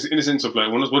happening in the sense of like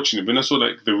when I was watching it, when I saw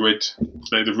like the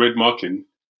red marking,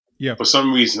 for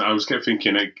some reason I was kept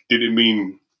thinking like, did it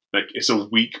mean like it's a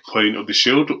weak point of the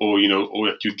shield, or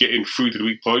like you're getting through to the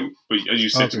weak point? But as you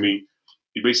said to me,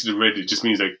 it basically red, it just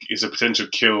means like it's a potential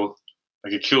kill,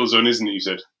 like a kill zone, isn't it? You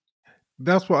said.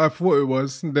 That's what I thought it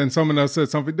was. Then someone else said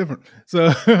something different.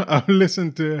 So I've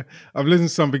listened to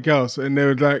something else, and they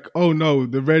were like, "Oh no,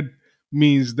 the red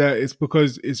means that it's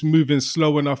because it's moving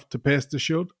slow enough to pass the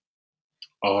shield."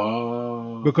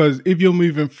 Oh. Because if you're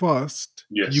moving fast,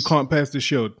 you can't pass the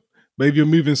shield. But if you're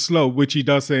moving slow, which he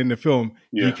does say in the film,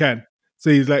 you can. So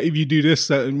he's like, if you do this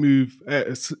certain move at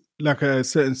a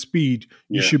certain speed,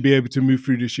 you should be able to move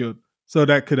through the shield. So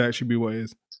that could actually be what it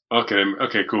is. Okay,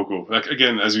 okay, cool. Like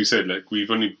again, as we said, like we've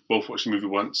only both watched the movie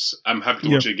once. I'm happy to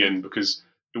Yeah, watch it again because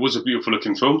it was a beautiful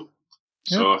looking film.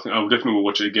 yeah, So I think I will definitely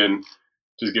watch it again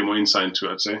just to get more insight into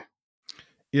it. I'd say.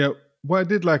 yeah. What I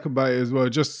did like about it as well,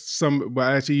 just some, but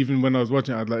actually, even when I was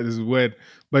watching it, I was like, this is weird.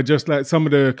 But just like some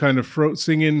of the kind of throat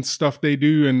singing stuff they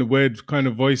do and the weird kind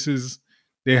of voices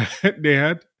they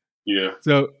had. Yeah.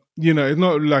 So, it's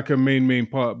not like a main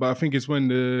part, but I think it's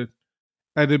when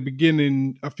at the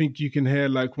beginning, I think you can hear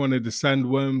like one of the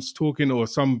sandworms talking or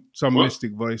some What?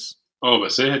 mystic voice. Oh,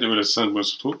 but say I didn't really understand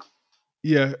much talk.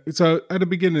 Yeah. So at the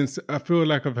beginning, I feel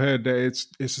like I've heard that it's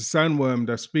a sandworm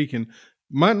that's speaking.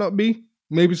 Might not be.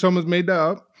 Maybe someone's made that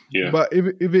up. Yeah. But if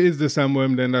it is the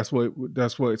sandworm, then that's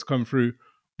what it's come through.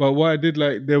 But what I did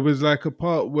like, there was like a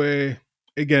part where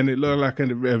again it looked like a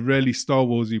really Star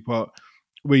Warsy part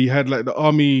where you had like the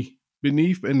army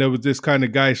beneath, and there was this kind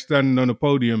of guy standing on a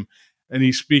podium, and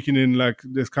he's speaking in like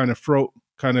this kind of throat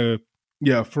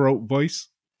voice,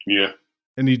 Yeah.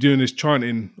 and he's doing this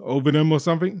chanting over them or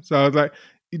something. So I was like,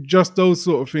 just those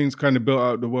sort of things kind of built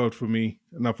out the world for me,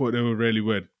 and I thought they were really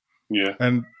weird. Yeah.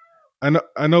 And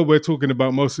I know we're talking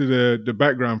about mostly the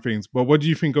background things, but what do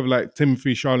you think of like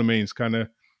Timothy Charlemagne's kind of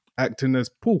acting as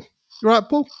Paul? You right,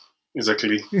 Paul?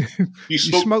 Exactly. You You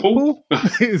smoke, smoke Paul? Paul?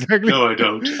 Exactly. No, I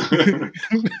don't.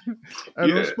 I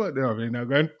Yeah. don't smoke the other now,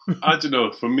 going. I don't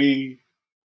know. For me,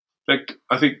 like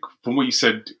I think from what you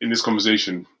said in this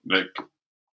conversation, like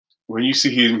when you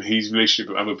see his relationship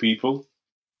with other people,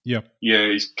 Yeah.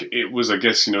 yeah, it was. I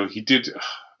guess he did.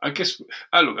 I guess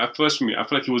I look at first for me. I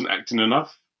feel like he wasn't acting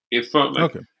enough. It felt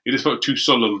like Okay. it just felt too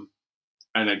solemn,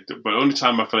 and but the only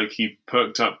time I felt like he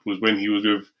perked up was when he was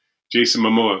with Jason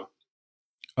Momoa.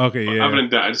 Okay. But Yeah. other than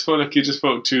that, I just felt like it just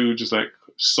felt too just like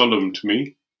solemn to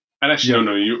me. And actually, Yeah.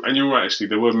 no, you're right. Actually,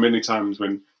 there were many times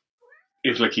when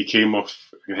if like he came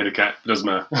off and had a cat, it doesn't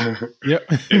matter. Yeah.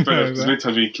 It felt like there's many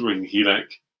times when he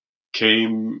like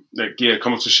came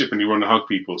come off the ship and he wanted to hug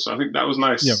people. So I think that was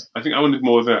nice. Yeah. I think I wanted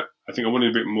more of that. I think I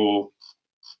wanted a bit more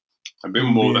of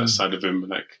that side of him.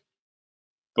 Like,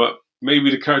 but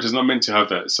maybe the character's not meant to have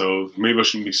that. So maybe I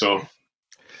shouldn't be so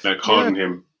like hard on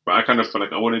him. But I kind of felt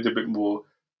like I wanted a bit more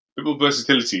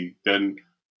versatility than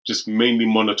just mainly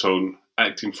monotone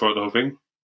acting throughout the whole thing.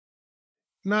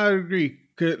 No, I agree.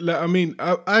 'Cause, like, I mean,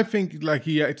 I think like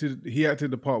he acted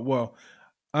the part well.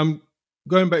 I'm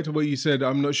going back to what you said.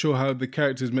 I'm not sure how the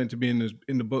character is meant to be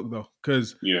in the book though,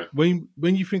 because Yeah, when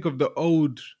you think of the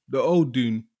old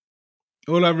Dune,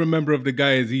 all I remember of the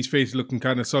guy is his face looking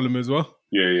kind of solemn as well.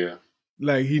 yeah.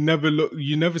 Like you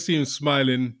never see him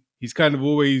smiling. He's kind of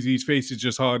always, his face is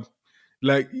just hard.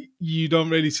 Like you don't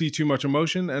really see too much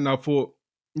emotion. And I thought,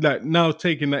 like now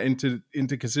taking that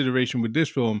into consideration with this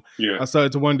film, Yeah, I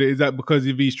started to wonder: is that because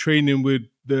of his training with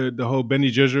the whole Bene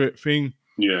Gesserit thing?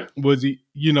 yeah, Was he,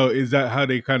 is that how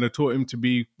they kind of taught him to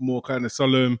be more kind of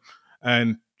solemn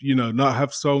and not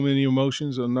have so many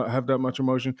emotions or not have that much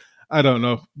emotion? I don't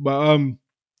know, but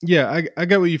yeah, I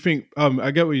get what you think.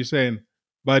 I get what you're saying,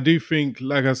 but I do think,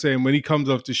 like I was saying, when he comes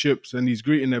off the ships and he's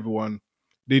greeting everyone,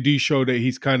 they do show that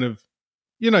he's kind of,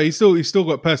 he's still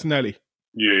got personality.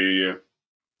 yeah.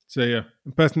 So yeah,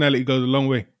 and personality goes a long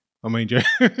way. I mean, Jay.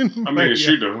 I mean, it's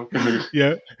true though.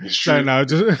 Yeah, It's so true. now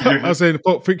I was saying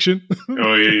Pulp Fiction.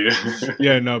 Oh yeah.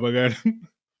 Yeah, no, but go ahead.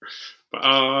 But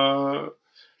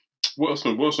what else?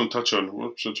 What else? Touch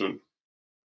on?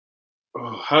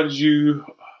 Oh, how did you?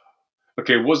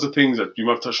 Okay, what's the things that you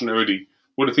might have touched on already?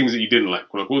 What are the things that you didn't like?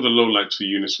 Like, what were the low lights for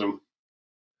you in this film?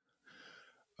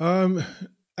 Um,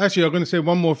 Actually, I'm going to say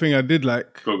one more thing I did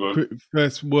like. Go on.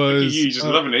 First was You just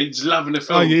loving it. Just loving the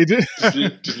film. Oh, yeah, you did.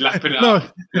 Just lapping it No,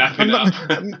 up. Lapping it up.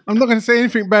 I'm not going to say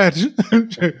anything bad.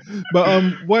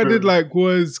 But what I did like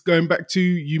was going back to,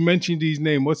 you mentioned his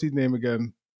name. What's his name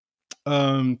again?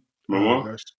 Oh Momoa?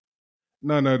 gosh,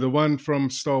 no, the one from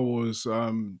Star Wars.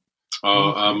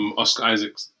 Oscar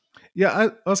Isaacs. Yeah,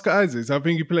 Oscar Isaacs. I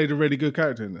think he played a really good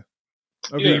character in there.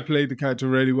 I think he played the character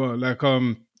really well. Like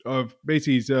of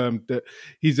basically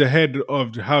he's the head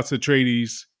of the House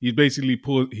Atreides. He's basically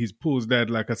Paul's dad,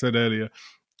 like I said earlier.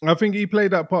 I think he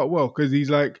played that part well because he's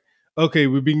like, okay,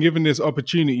 we've been given this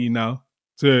opportunity now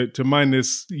to mine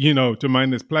this, to mine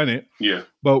this planet. Yeah.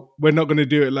 But we're not going to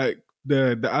do it like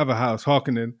the other house,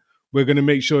 Harkonnen. We're going to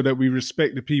make sure that we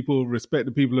respect the people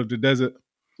of the desert.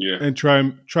 Yeah. And try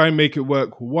and make it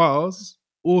work whilst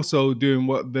also doing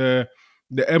what the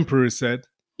emperor said.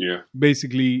 Yeah.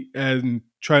 Basically, and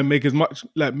try and make as much,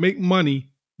 like make money,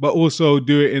 but also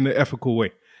do it in an ethical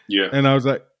way. Yeah. And I was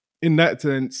like, in that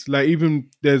sense, like even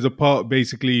there's a part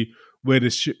basically where a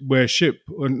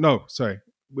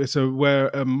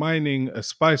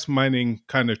spice mining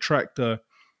kind of tractor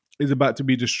is about to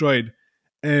be destroyed,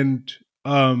 and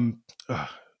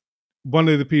one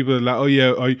of the people are like, "Oh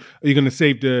yeah, are you going to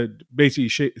save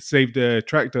save the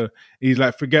tractor?" He's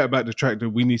like, "Forget about the tractor.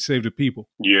 We need to save the people."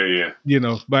 Yeah.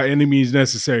 By any means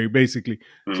necessary, basically.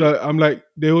 So I'm like,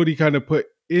 they already kind of put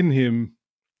in him,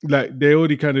 like they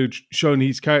already kind of shown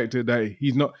his character that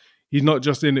he's not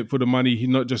just in it for the money. He's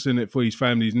not just in it for his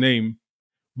family's name,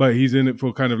 but he's in it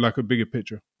for kind of like a bigger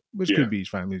picture, which could be his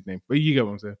family's name. But you get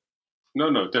what I'm saying?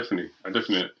 No, definitely. I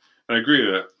agree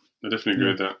with that. I definitely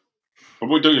agree with that. But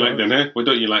what don't you like then, What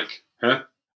don't you like,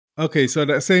 Okay, so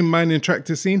that same mining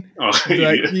tractor scene. Oh,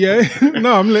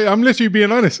 No, I'm literally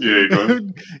being honest. Yeah, go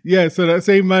on. Yeah, so that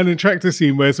same mining tractor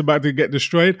scene where it's about to get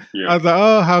destroyed. Yeah. I was like,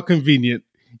 oh, how convenient.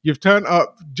 You've turned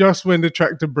up just when the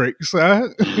tractor breaks. Like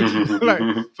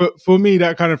for me,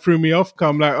 that kind of threw me off.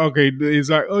 I'm like, okay, it's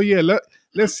like, oh yeah,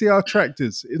 let's see our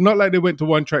tractors. It's not like they went to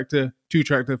one tractor, two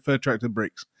tractor, third tractor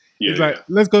breaks. It's like,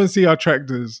 let's go and see our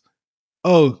tractors.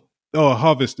 Oh,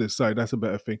 harvesters. Sorry, that's a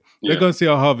better thing. Let's go and see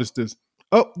our harvesters.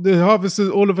 Oh, the harvesters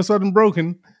all of a sudden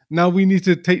broken. Now we need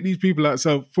to take these people out.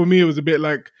 So for me, it was a bit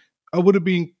like it would have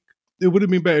been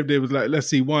better if they was like, let's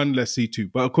see one, let's see two.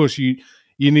 But of course, you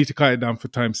need to cut it down for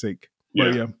time's sake.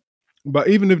 Yeah. But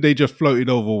even if they just floated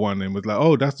over one and was like,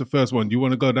 oh, that's the first one. Do you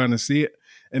want to go down and see it?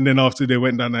 And then after they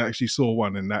went down, they actually saw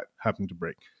one, and that happened to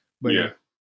break. But yeah.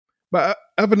 But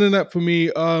other than that, for me,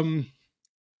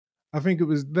 I think it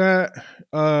was that.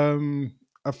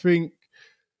 I think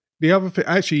the other thing,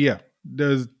 actually, yeah.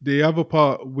 There's the other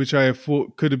part which I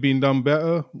thought could have been done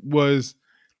better was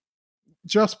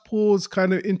just Paul's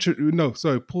kind of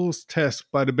Paul's test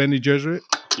by the Bene Gesserit.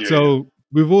 So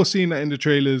we've all seen that in the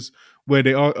trailers where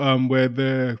they are where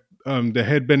the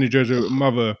head Bene Gesserit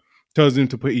mother tells him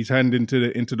to put his hand into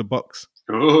the box.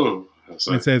 Oh,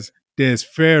 and says, "There's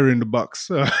fair in the box."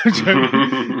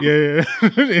 Yeah.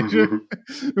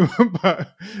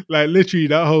 But like literally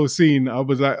that whole scene, I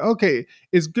was like, okay,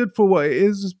 it's good for what it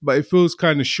is, but it feels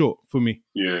kind of short for me.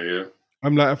 Yeah.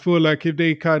 I'm like, I feel like if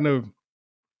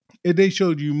they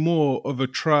showed you more of a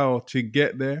trial to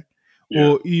get there,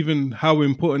 or even how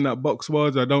important that box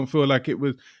was, I don't feel like it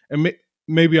was. And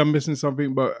maybe I'm missing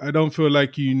something, but I don't feel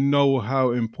like you know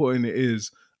how important it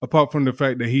is. Apart from the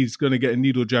fact that he's going to get a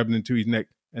needle jabbed into his neck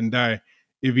and die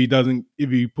if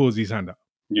he pulls his hand out.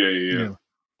 Yeah.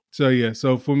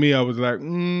 So for me, I was like,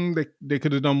 they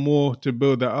could have done more to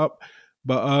build that up.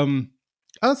 But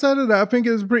outside of that, I think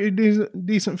it was a pretty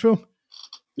decent film.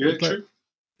 Yeah, true.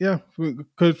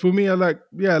 Because for me, I like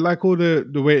all the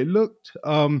way it looked.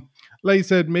 Like you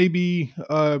said, maybe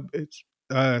it's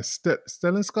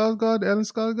Stellan Skarsgård.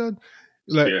 Stellan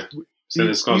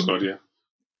Skarsgård.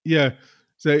 Yeah.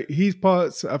 So his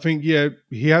parts, I think,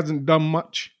 he hasn't done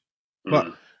much,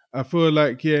 but I feel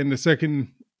like in the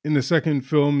second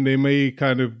film they may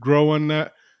kind of grow on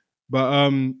that.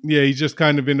 But he's just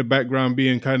kind of in the background,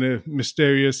 being kind of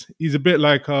mysterious. He's a bit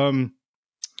like we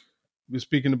were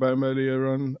speaking about him earlier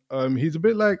on. He's a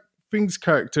bit like Thing's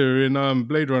character in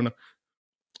Blade Runner.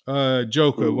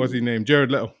 Joker, what's his name? Jared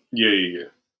Leto. Yeah.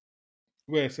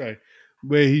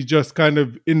 Where he's just kind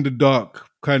of in the dark,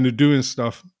 kind of doing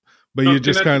stuff. But you're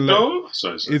just kind of like,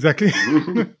 sorry. Exactly.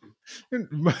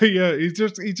 But yeah, he's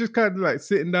just kind of like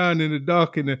sitting down in the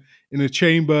dark in a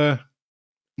chamber,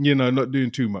 not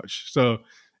doing too much. So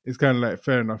it's kind of like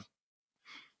fair enough.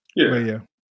 Yeah. But yeah.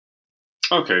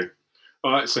 Okay.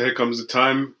 All right. So here comes the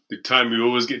time we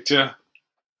always get to.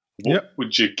 What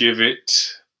would you give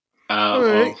it?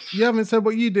 You haven't said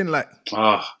what you didn't like.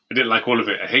 I didn't like all of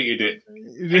it. I hated it.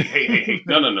 Hate.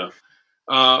 No.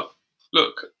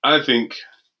 Look, I think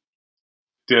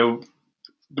the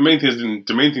main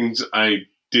things I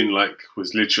didn't like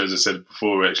was literally, as I said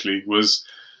before, actually, was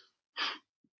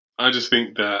I just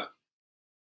think that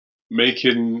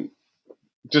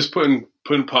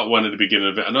putting part one at the beginning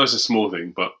of it, I know it's a small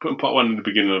thing, but putting part one at the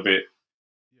beginning of it,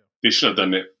 they should have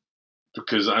done it,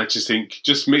 because I just think,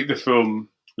 just make the film,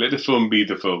 let the film be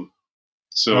the film.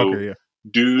 So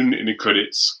Dune in the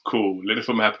credits, cool, let the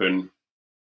film happen.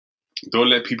 Don't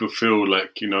let people feel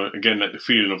like, again, like the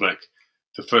feeling of like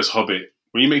the first Hobbit,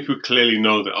 when you make people clearly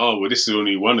know that, this is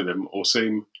only one of them, or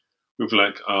same with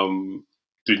like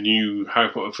the new Harry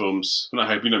Potter films, not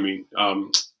Harry, you know what I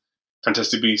mean,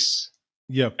 Fantastic Beasts.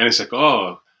 Yeah. And it's like,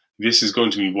 this is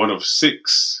going to be one of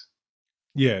 6.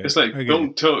 Yeah. It's like,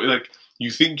 don't tell, like, you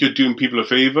think you're doing people a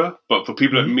favor, but for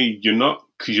people like me, you're not,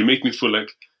 because you make me feel like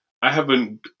I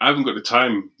haven't got the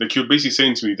time. Like, you're basically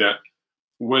saying to me that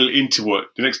well into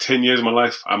the next 10 years of my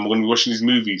life, I'm going to be watching these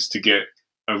movies to get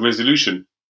a resolution.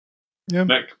 Yeah.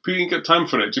 Like, people ain't got time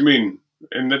for that, do you mean?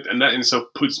 And that in itself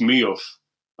puts me off.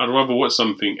 I'd rather watch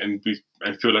something and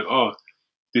feel like,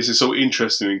 this is so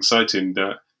interesting and exciting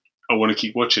that I want to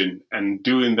keep watching. And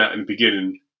doing that in the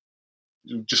beginning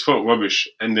just felt rubbish.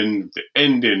 And then the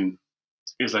ending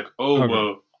is like, oh, Okay.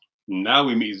 well, now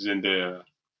we meet Zendaya.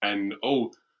 And,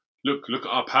 oh, look at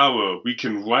our power. We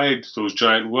can ride those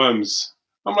giant worms.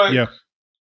 I'm like, Yeah,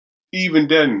 even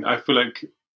then, I feel like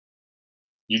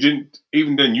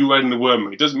even then, you riding the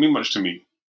worm, it doesn't mean much to me.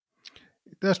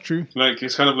 that's true. Like,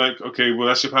 it's kind of like, okay, well,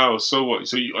 that's your power. So what?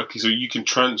 So you can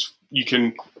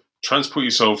transport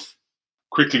yourself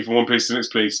quickly from one place to the next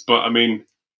place. But I mean,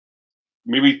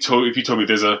 maybe if you told me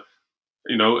there's a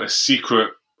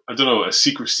secret, I don't know, a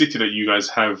secret city that you guys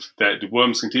have that the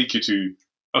worms can take you to.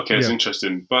 Okay, it's Yeah.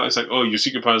 interesting. But it's like, oh, your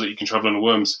secret power is that you can travel on the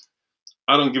worms.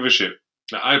 I don't give a shit.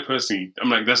 Like, I personally, I'm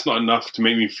like, that's not enough to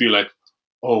make me feel like,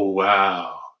 oh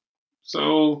wow.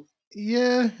 So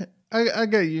Yeah, I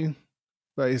get you,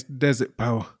 but it's desert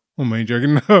power. Oh my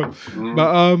joking, no.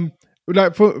 mm, But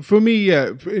like for me,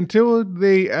 yeah, until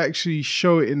they actually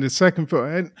show it in the second film,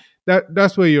 and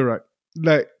that's where you're right.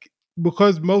 Like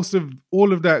because most of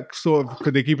all of that sort of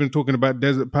because they keep on talking about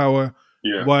desert power,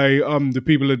 yeah, why the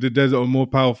people of the desert are more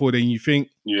powerful than you think.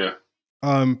 yeah,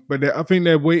 But I think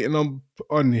they're waiting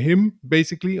on him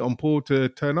basically on Paul to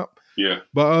turn up. yeah,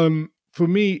 But for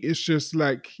me, it's just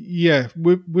like yeah,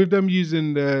 with them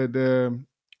using the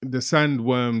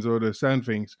sandworms or the sand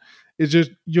things, it's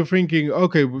just you're thinking,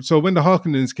 okay, so when the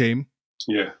Harkonnens came,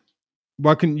 yeah,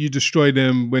 why couldn't you destroy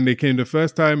them when they came the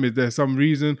first time? Is there some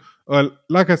reason? Or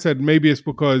like I said, maybe it's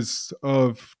because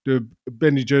of the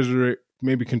Benny Gesserit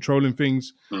maybe controlling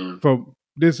things. mm, From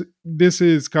this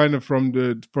is kind of from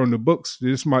the books.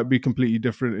 This might be completely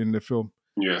different in the film.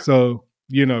 yeah, So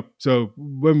so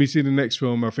when we see the next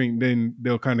film, I think then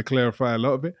they'll kind of clarify a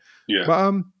lot of it. yeah,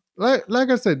 But like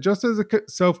I said, just as a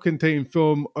self-contained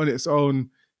film on its own,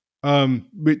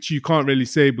 which you can't really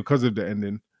say because of the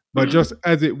ending, but mm, just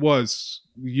as it was,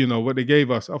 what they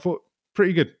gave us, I thought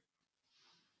pretty good.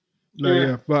 Like, yeah.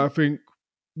 yeah, but I think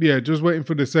just waiting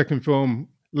for the second film.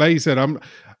 Like you said,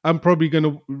 I'm probably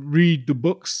gonna read the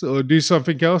books or do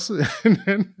something else,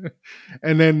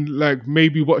 and then like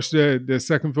maybe watch the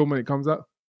second film when it comes out.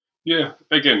 Yeah,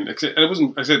 again, and it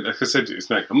wasn't. Like I said, it's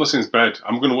like I'm not saying it's bad.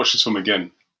 I'm going to watch this film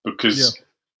again Yeah, because,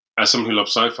 as someone who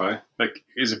loves sci-fi, like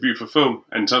it's a beautiful film,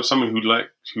 and to someone who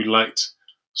liked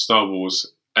Star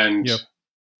Wars and yeah,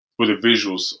 with the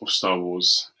visuals of Star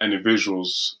Wars and the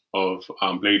visuals of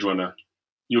Blade Runner,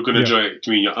 you're going to yeah, enjoy it.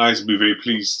 To me, your eyes will be very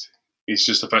pleased. It's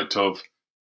just the fact of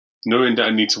knowing that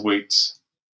I need to wait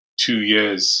 2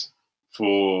 years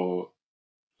for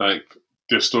like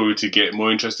the story to get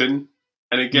more interesting.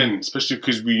 And mm, again, especially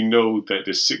because we know that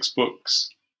there's 6 books,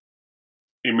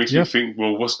 it makes me yeah. think,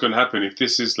 well, what's going to happen if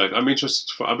this is like? I'll be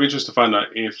interested to find out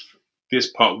if this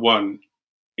part one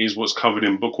is what's covered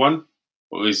in book one,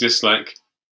 or is this like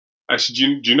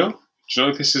actually? Do you know? Do you know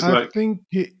if this is I like think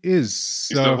it is. is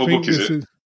the So I whole book? think Is this it?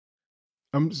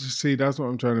 is. See, that's what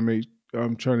I'm trying to make.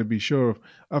 I'm trying to be sure of.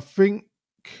 I think,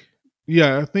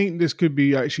 yeah, I think this could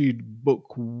be actually book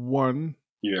one,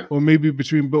 Yeah, or maybe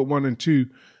between book one and two.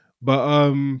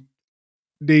 But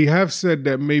they have said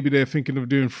that maybe they're thinking of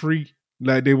doing three.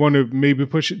 Like they want to maybe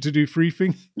push it to do three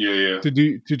thing yeah, yeah, to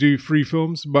do three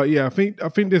films. But yeah, I think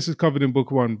this is covered in book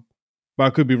one. But I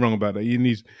could be wrong about that.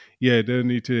 They'll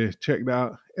need to check that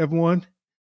out. Everyone,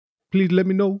 please let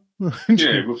me know.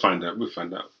 yeah. We'll find out. We'll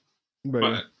find out. But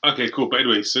yeah. But okay, cool. But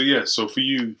anyway, so yeah, so for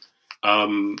you,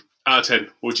 out of 10,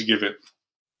 what would you give it?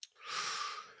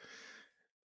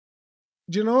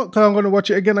 Do you know what? Because I'm going to watch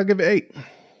it again. I'll give it 8.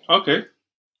 Okay,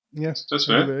 Yeah, that's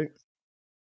I'll give fair. it 8.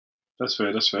 That's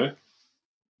fair. That's fair.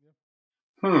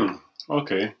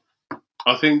 Okay.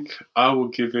 I think I will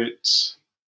give it.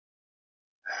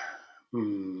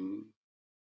 Hmm.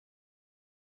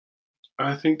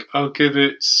 I think I'll give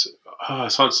it. It's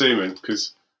hard to say, man,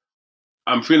 because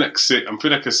I'm feeling like six. I'm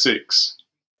feeling like a 6,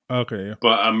 Okay, yeah.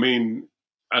 but I mean,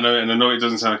 I know it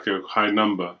doesn't sound like a high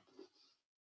number,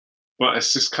 but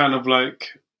it's just kind of like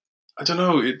I don't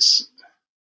know.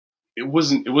 It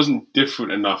wasn't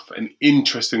different enough and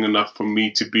interesting enough for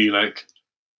me to be like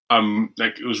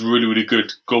it was really really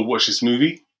good. Go watch this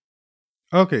movie.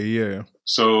 Okay, yeah.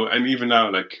 So and even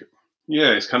now like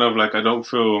yeah, it's kind of like I don't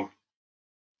feel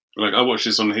like I watched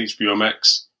this on HBO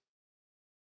Max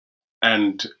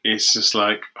and it's just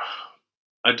like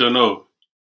I don't know.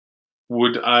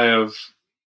 Would I have?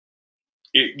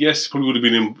 Yes, it probably would have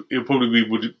been. It probably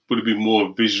would have been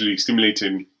more visually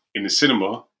stimulating in the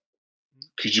cinema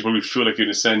because you probably feel like you're in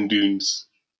the sand dunes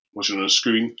watching on a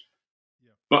screen. Yeah.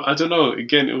 But I don't know.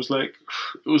 Again, it was like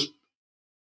it was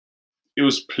it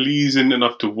was pleasing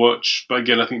enough to watch. But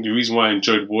again, I think the reason why I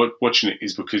enjoyed watching it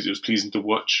is because it was pleasing to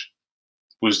watch.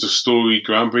 Was the story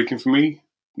groundbreaking for me?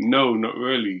 No, not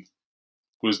really.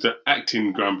 Was the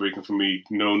acting groundbreaking for me?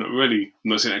 No, not really. I'm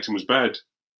not saying acting was bad,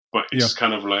 but it's just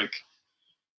kind of like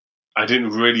I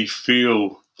didn't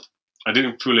feel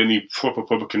any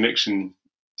proper connection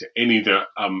to any of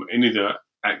the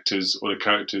actors or the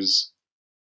characters.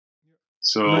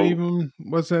 So not even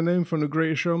what's her name from The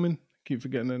Greatest Showman? Keep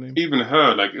forgetting her name. Even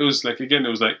her, like it was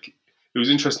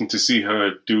interesting to see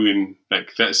her doing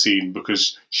like that scene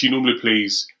because she normally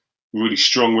plays really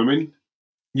strong women.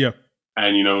 Yeah.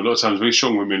 And a lot of times very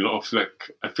strong women, a lot of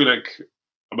like I feel like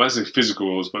I'm about to say physical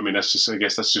roles, but I mean that's just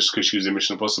because she was in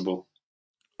Mission Impossible.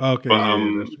 Okay.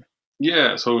 But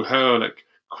yeah, so her like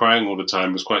crying all the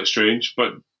time was quite strange,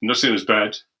 but not saying it was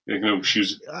bad.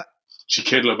 She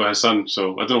cared a lot about her son,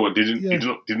 so I don't know what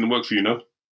didn't work for you, no?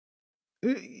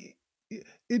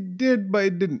 It did, but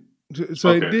it didn't. So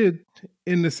okay. It did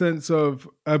in the sense of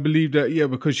I believe that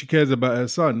because she cares about her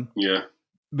son. Yeah.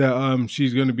 That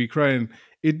she's going to be crying.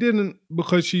 It didn't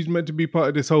because she's meant to be part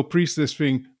of this whole priestess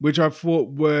thing, which I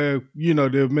thought were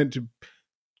they're meant to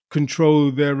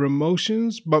control their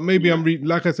emotions. But maybe I'm reading,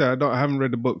 like I said, I haven't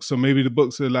read the books, so maybe the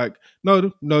books are like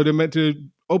no, they're meant to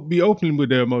be open with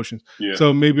their emotions. Yeah.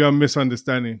 So maybe I'm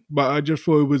misunderstanding. But I just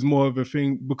thought it was more of a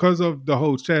thing because of the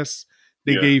whole test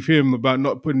they gave him about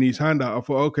not putting his hand out. I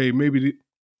thought, okay, maybe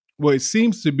what it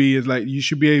seems to be is like you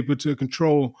should be able to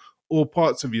control all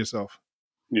parts of yourself.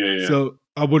 Yeah. So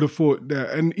I would have thought that,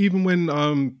 and even when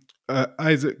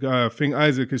Isaac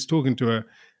is talking to her,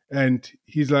 and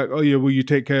he's like, "Oh yeah, will you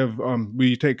take care of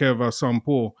our son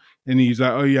Paul?" And he's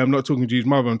like, "Oh yeah, I'm not talking to his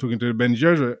mother. I'm talking to the Bene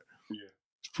Gesserit." Yeah.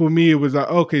 For me, it was like,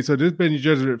 okay, so this Bene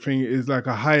Gesserit thing is like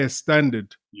a higher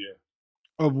standard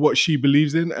of what she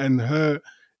believes in, and her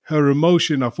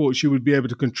emotion. I thought she would be able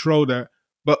to control that.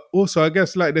 But also, I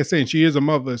guess, like they're saying, she is a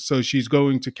mother, so she's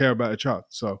going to care about a child.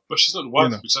 So, but she's not the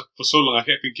wife. For so long, I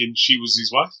kept thinking she was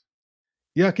his wife.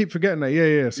 Yeah, I keep forgetting that.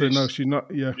 Yeah. So no, she's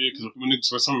not. Yeah. Yeah, because when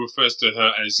someone refers to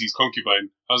her as his concubine,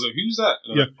 I was like, "Who's that?"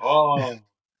 And like, oh,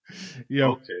 yeah.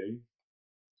 Okay.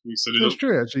 So that's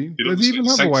true, actually. They don't even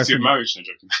have a wife in marriage. No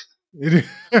joking.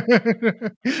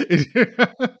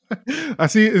 I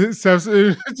see Steph's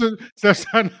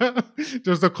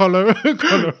just a collar.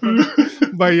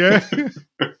 But yeah.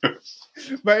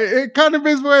 But it kind of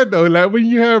is weird though. Like when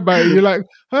you hear about it, you're like,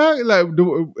 huh? Like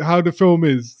how the film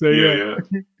is. So yeah.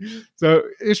 So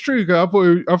it's true. Cause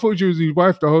I thought she was his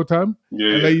wife the whole time.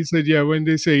 Yeah. And like you said, when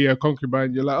they say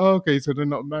concubine, you're like, oh, okay, so they're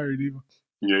not married either.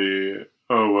 Yeah.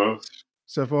 Oh well.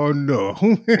 So oh no.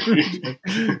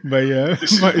 But yeah,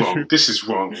 this is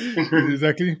wrong.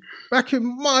 Exactly. Back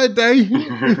in my day, we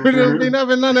would have been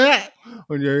having none of that.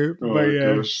 But yeah.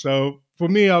 Gosh. So for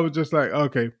me, I was just like,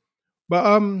 okay, but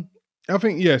I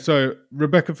think So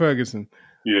Rebecca Ferguson.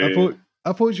 Yeah.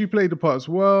 I thought she played the parts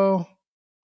well.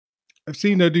 I've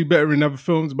seen her do better in other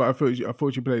films, but I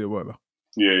thought she played it well.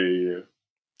 Yeah.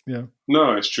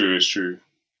 No, it's true.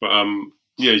 But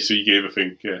so you gave a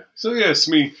thing, So it's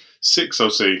me 6. I'll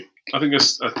say. I think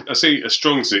I say a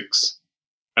strong 6.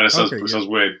 And it sounds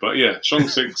weird, but strong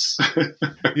 6.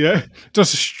 Yeah,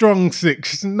 just a strong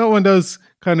 6. No one does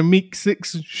kind of meek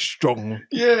 6 strong.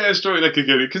 Yeah, strong. Like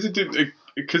again, because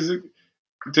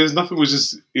there's nothing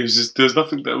there's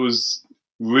nothing that was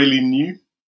really new.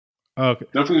 Okay.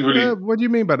 Nothing really. What do you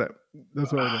mean by that?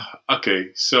 That's what I mean. Okay,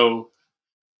 so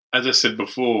as I said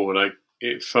before, like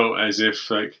it felt as if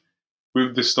like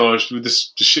with the stars, with the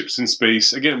ships in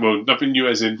space again. Well, nothing new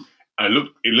as in it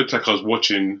looked like I was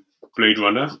watching Blade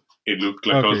Runner. It looked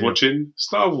like I was watching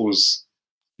Star Wars.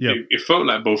 Yeah, it felt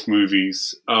like both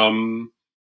movies.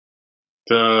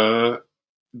 The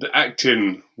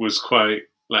acting was quite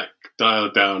like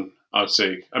dialed down, I'd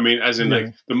say. I mean, as in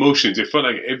like the motions, it felt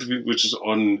like everything was just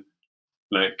on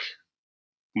like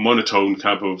monotone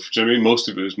type of. Do you know what I mean? Most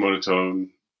of it was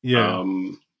monotone. Yeah.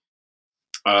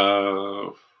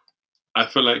 I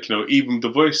feel like even the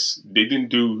voice, they didn't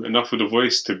do enough with the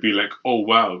voice to be like, oh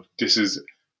wow, this is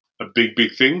a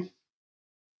big thing.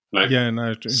 Like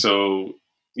no, true. So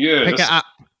pick it up.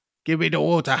 Give me the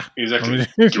water. Exactly.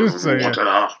 Give me the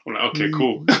water. Like, okay,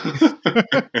 cool.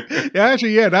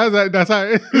 Actually, that's how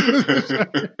it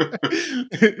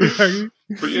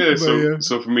is.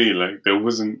 So for me, like, there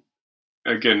wasn't,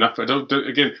 again, nothing.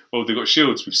 They got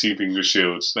shields. We've seen things with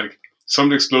shields. Like, some of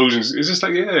the explosions, it's just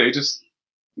like,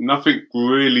 nothing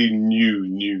really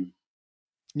new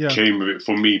came of it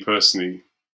for me personally.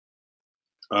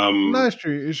 No, it's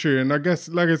true. And I guess,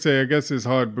 like I say, it's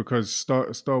hard because Star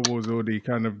Wars already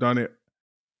kind of done it.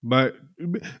 But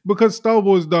because Star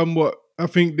Wars done what I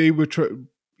think they were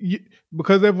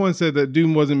because everyone said that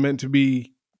Doom wasn't meant to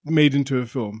be made into a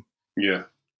film. Yeah.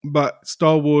 but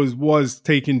Star Wars was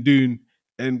taking Dune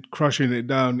and crushing it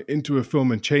down into a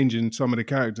film and changing some of the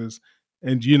characters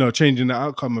and changing the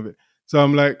outcome of it. So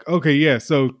I'm like, okay, yeah.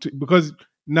 So because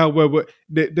now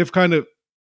they've kind of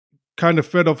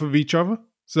fed off of each other.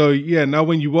 So yeah, now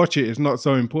when you watch it, it's not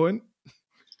so important.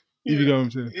 If you Yeah. go what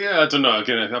I'm saying. Yeah, I don't know.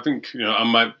 Again, I think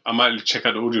I might check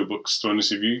out the audiobooks, to be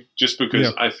honest with you, just because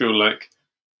Yeah. I feel like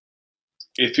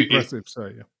if Impressive. So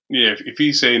yeah. if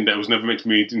he's saying that it was never meant to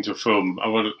be made into a film,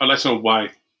 I'd like to know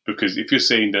why. Because if you're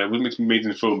saying that it was meant to be made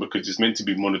into a film because it's meant to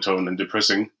be monotone and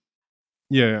depressing,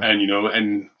 Yeah. and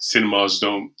and cinemas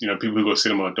don't, people who go to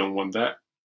cinema don't want that,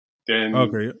 then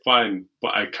Okay. Yeah. fine.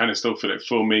 But I kind of still feel like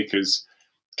filmmakers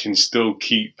can still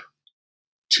keep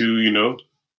to.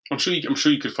 I'm sure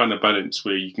you could find a balance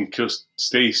where you can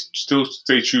still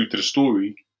stay true to the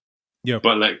story, Yeah.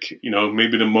 but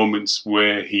maybe the moments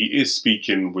where he is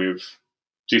speaking with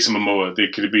Jason Momoa, there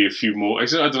could be a few more. I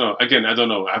don't know. Again, I don't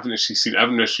know. I haven't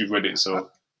actually read it, so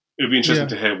it'd be interesting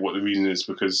to hear what the reason is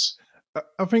because.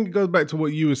 I think it goes back to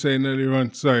what you were saying earlier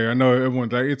on. Sorry, I know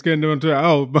everyone's like, it's getting onto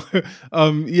it. But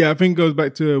yeah, I think it goes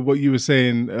back to what you were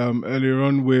saying earlier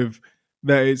on with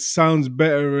that it sounds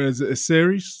better as a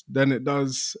series than it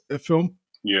does a film.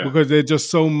 Yeah. Because there's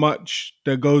just so much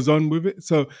that goes on with it.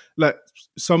 So like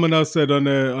someone else said on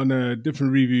a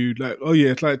different review, like, oh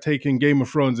yeah, it's like taking Game of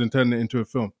Thrones and turning it into a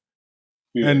film.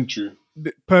 Yeah, and true.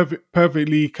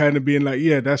 Perfectly kind of being like,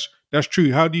 yeah, that's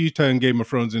true. How do you turn Game of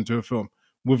Thrones into a film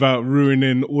without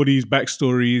ruining all these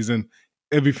backstories and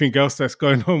everything else that's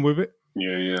going on with it?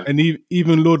 Yeah. And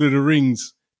even Lord of the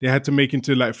Rings, they had to make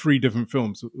into like 3 different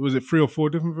films. Was it 3 or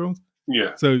 4 different films?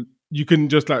 Yeah. So you couldn't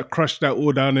just like crush that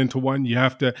all down into one. It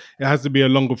has to be a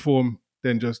longer form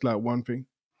than just like one thing.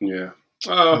 Yeah.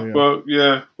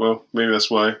 Yeah. Well, maybe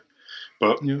that's why.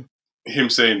 But Yeah.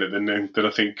 him saying that, then I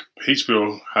think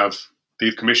HBO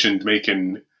they've commissioned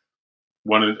making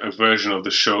a version of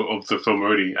the film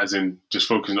already, as in just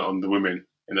focusing on the women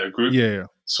in that group. Yeah.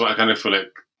 So I kind of feel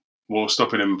like more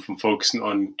stopping them from focusing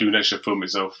on doing actual film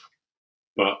itself.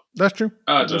 But That's true.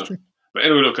 I don't know. True. But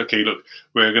anyway, look,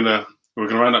 we're gonna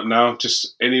round up now.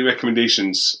 Just any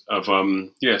recommendations of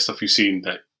stuff you've seen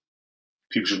that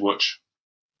people should watch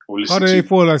or listen Harder to. They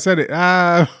Fall, I said it.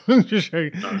 Yeah,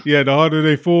 The Harder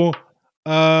They Fall.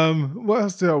 What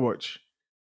else did I watch?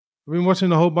 I've been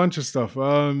watching a whole bunch of stuff.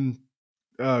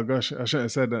 Oh gosh, I shouldn't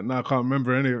have said that. Now I can't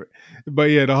remember any of it. But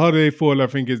yeah, The Harder They Fall, I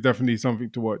think, is definitely something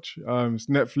to watch. It's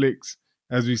Netflix,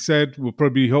 as we said. We'll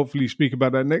probably hopefully speak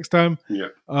about that next time. Yeah.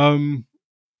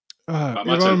 If I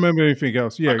don't remember anything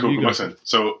else, yeah, cool, you go.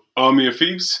 So, Army of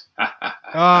Thieves.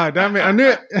 Damn it! I knew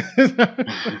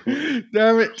it.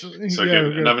 Damn it! So again,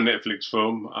 another Netflix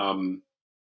film.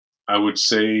 I would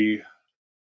say,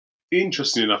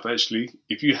 interesting enough, actually,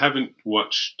 if you haven't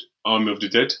watched Army of the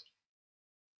Dead,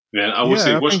 then I would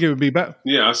say watch. I think it would be better.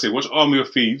 Yeah, I say watch Army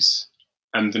of Thieves,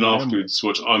 and then afterwards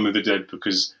watch Army of the Dead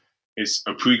because it's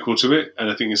a prequel to it, and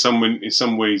I think in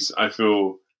some ways I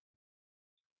feel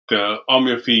the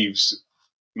Army of Thieves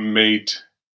made,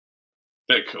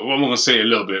 like, well, I'm not gonna say a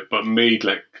little bit, but made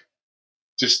like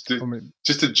just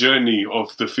the journey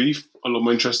of the thief a lot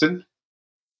more interesting.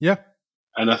 Yeah.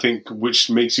 And I think which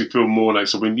makes you feel more like,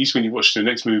 so when you watch the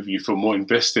next movie, you feel more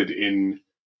invested in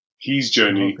his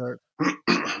journey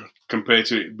compared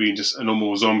to it being just a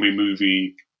normal zombie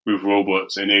movie with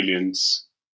robots and aliens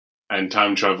and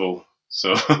time travel.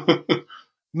 So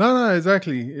no,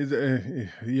 exactly.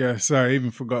 Yeah, sorry, I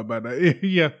even forgot about that.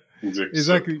 Yeah,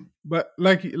 exactly. But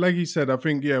like you said, I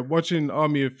think watching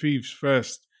Army of Thieves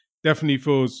first definitely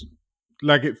feels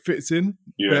like it fits in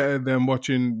better than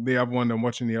watching the other one, than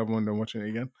watching the other one, than watching it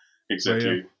again.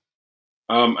 Exactly.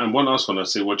 And one last one I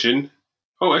say watching.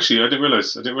 Oh, actually, I didn't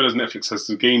realize Netflix has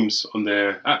the games on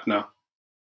their app now.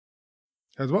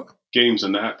 Has what? Games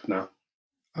on the app now.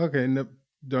 Okay, no,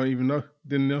 don't even know.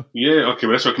 Didn't know. Yeah, okay,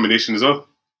 well, that's a recommendation as well.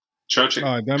 Check.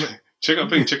 Oh, damn it! Check out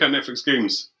Netflix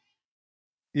Games.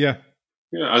 Yeah.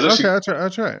 Yeah, I was actually I'll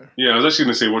try it. Yeah, I was actually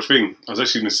going to say watch thing. I was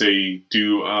actually going to say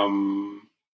do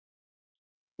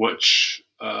watch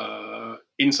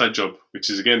Inside Job, which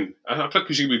is again I feel like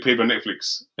we should be paid by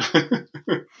Netflix.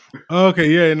 Okay,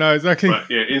 yeah, no, exactly. But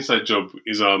yeah, Inside Job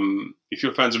is if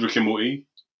you're fans of Rick and Morty,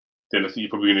 then I think you're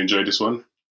probably going to enjoy this one.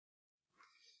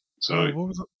 So what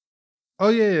was it? Oh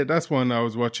yeah, that's one I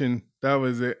was watching. That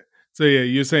was it. So yeah,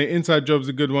 you're saying Inside Job's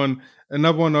a good one.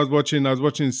 Another one I was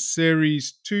watching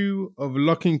series 2 of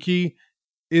Lock and Key.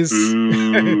 Is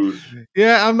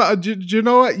yeah, I'm not. Do you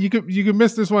know what? You could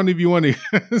miss this one if you want to,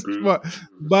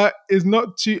 but it's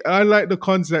not too. I like the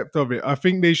concept of it. I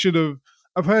think they should have.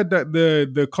 I've heard that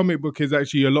the comic book is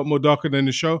actually a lot more darker than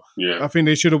the show. Yeah, I think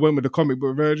they should have went with the comic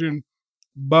book version.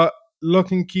 But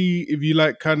Lock and Key, if you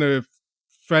like kind of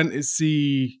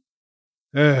fantasy,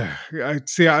 I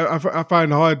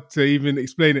find hard to even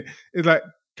explain it. It's like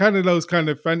kind of those kind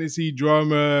of fantasy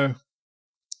drama,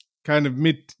 kind of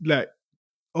mid like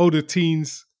older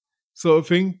teens sort of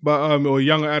thing, but or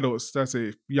young adults. That's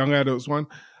a young adults one.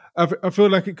 I feel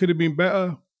like it could have been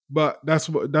better, but that's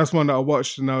one that I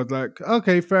watched and I was like,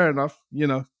 okay, fair enough.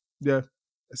 Yeah.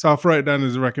 So I'll throw it down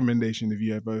as a recommendation if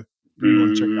you want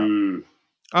to check it out. Boo.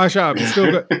 Shut up! It's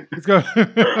still got. It's got.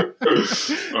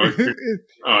 Okay.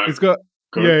 All right. It's got.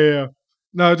 Go Yeah.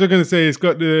 No, I was just gonna say it's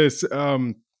got this.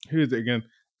 Who is it again?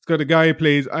 It's got the guy who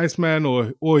plays Iceman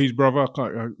or his brother.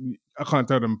 I can't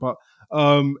tell them apart.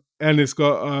 And it's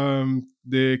got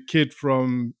the kid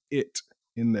from It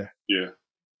in there. Yeah.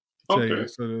 So, Okay. yeah,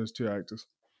 so there's two actors.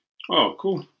 Oh,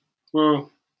 cool.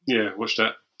 Well, yeah, watch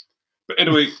that. But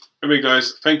anyway,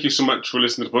 guys, thank you so much for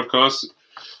listening to the podcast.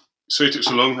 So it took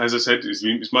so long. As I said,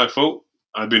 it's my fault.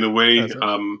 I've been away.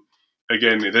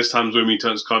 Again, if there's times when me and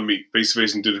Terrence can't meet face to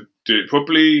face and do it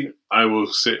properly, I will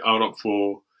sit out up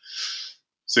for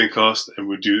Syncast and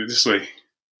we'll do it this way.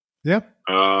 Yeah.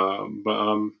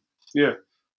 Yeah.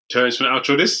 Terrence, for the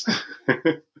outro this.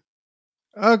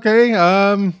 Okay.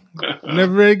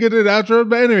 Never very good at outro,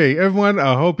 but anyway, everyone,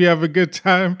 I hope you have a good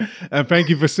time, and thank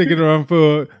you for sticking around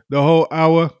for the whole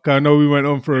hour. Cause I know we went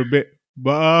on for a bit,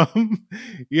 but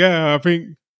yeah, I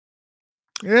think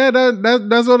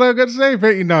that's all I got to say.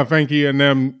 Thank you,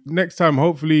 and next time,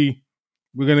 hopefully,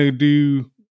 we're gonna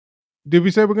do. Did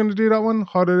we say we're gonna do that one?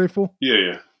 Harder Day 4?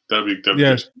 Yeah. That'd be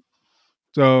yes. Good.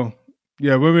 So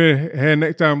yeah, when we're here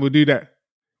next time, we'll do that.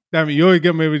 Damn it, you always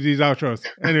get me with these outros.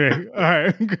 Anyway, all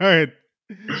right, go ahead.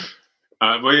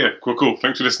 But yeah, cool.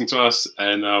 Thanks for listening to us,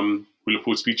 and we look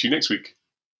forward to speaking to you next week.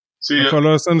 See ya.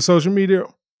 Follow us on social media.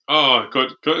 Oh, go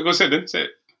say it then. Say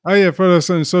it. Oh yeah, follow us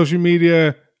on social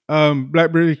media.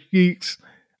 Black British Geeks.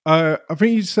 I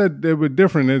think you said they were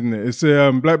different, isn't it? It's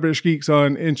Black British Geeks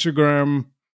on Instagram.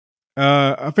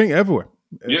 I think everywhere.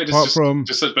 Yeah, just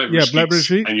search Black British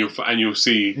Geeks, and you'll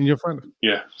see. And you'll find it.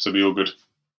 Yeah, so it'll be all good.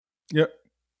 Yep.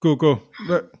 Cool.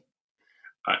 But,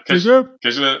 all right, catch you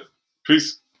later.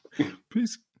 Peace.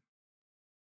 Peace.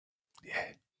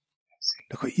 Yeah.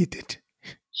 Look what you did.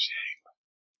 Shame.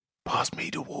 Pass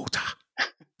me the water.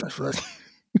 That's right.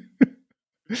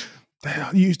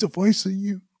 I used the voice of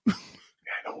you. Yeah,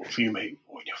 no, for you, mate.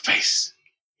 In your face.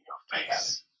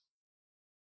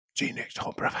 See you next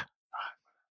time, brother.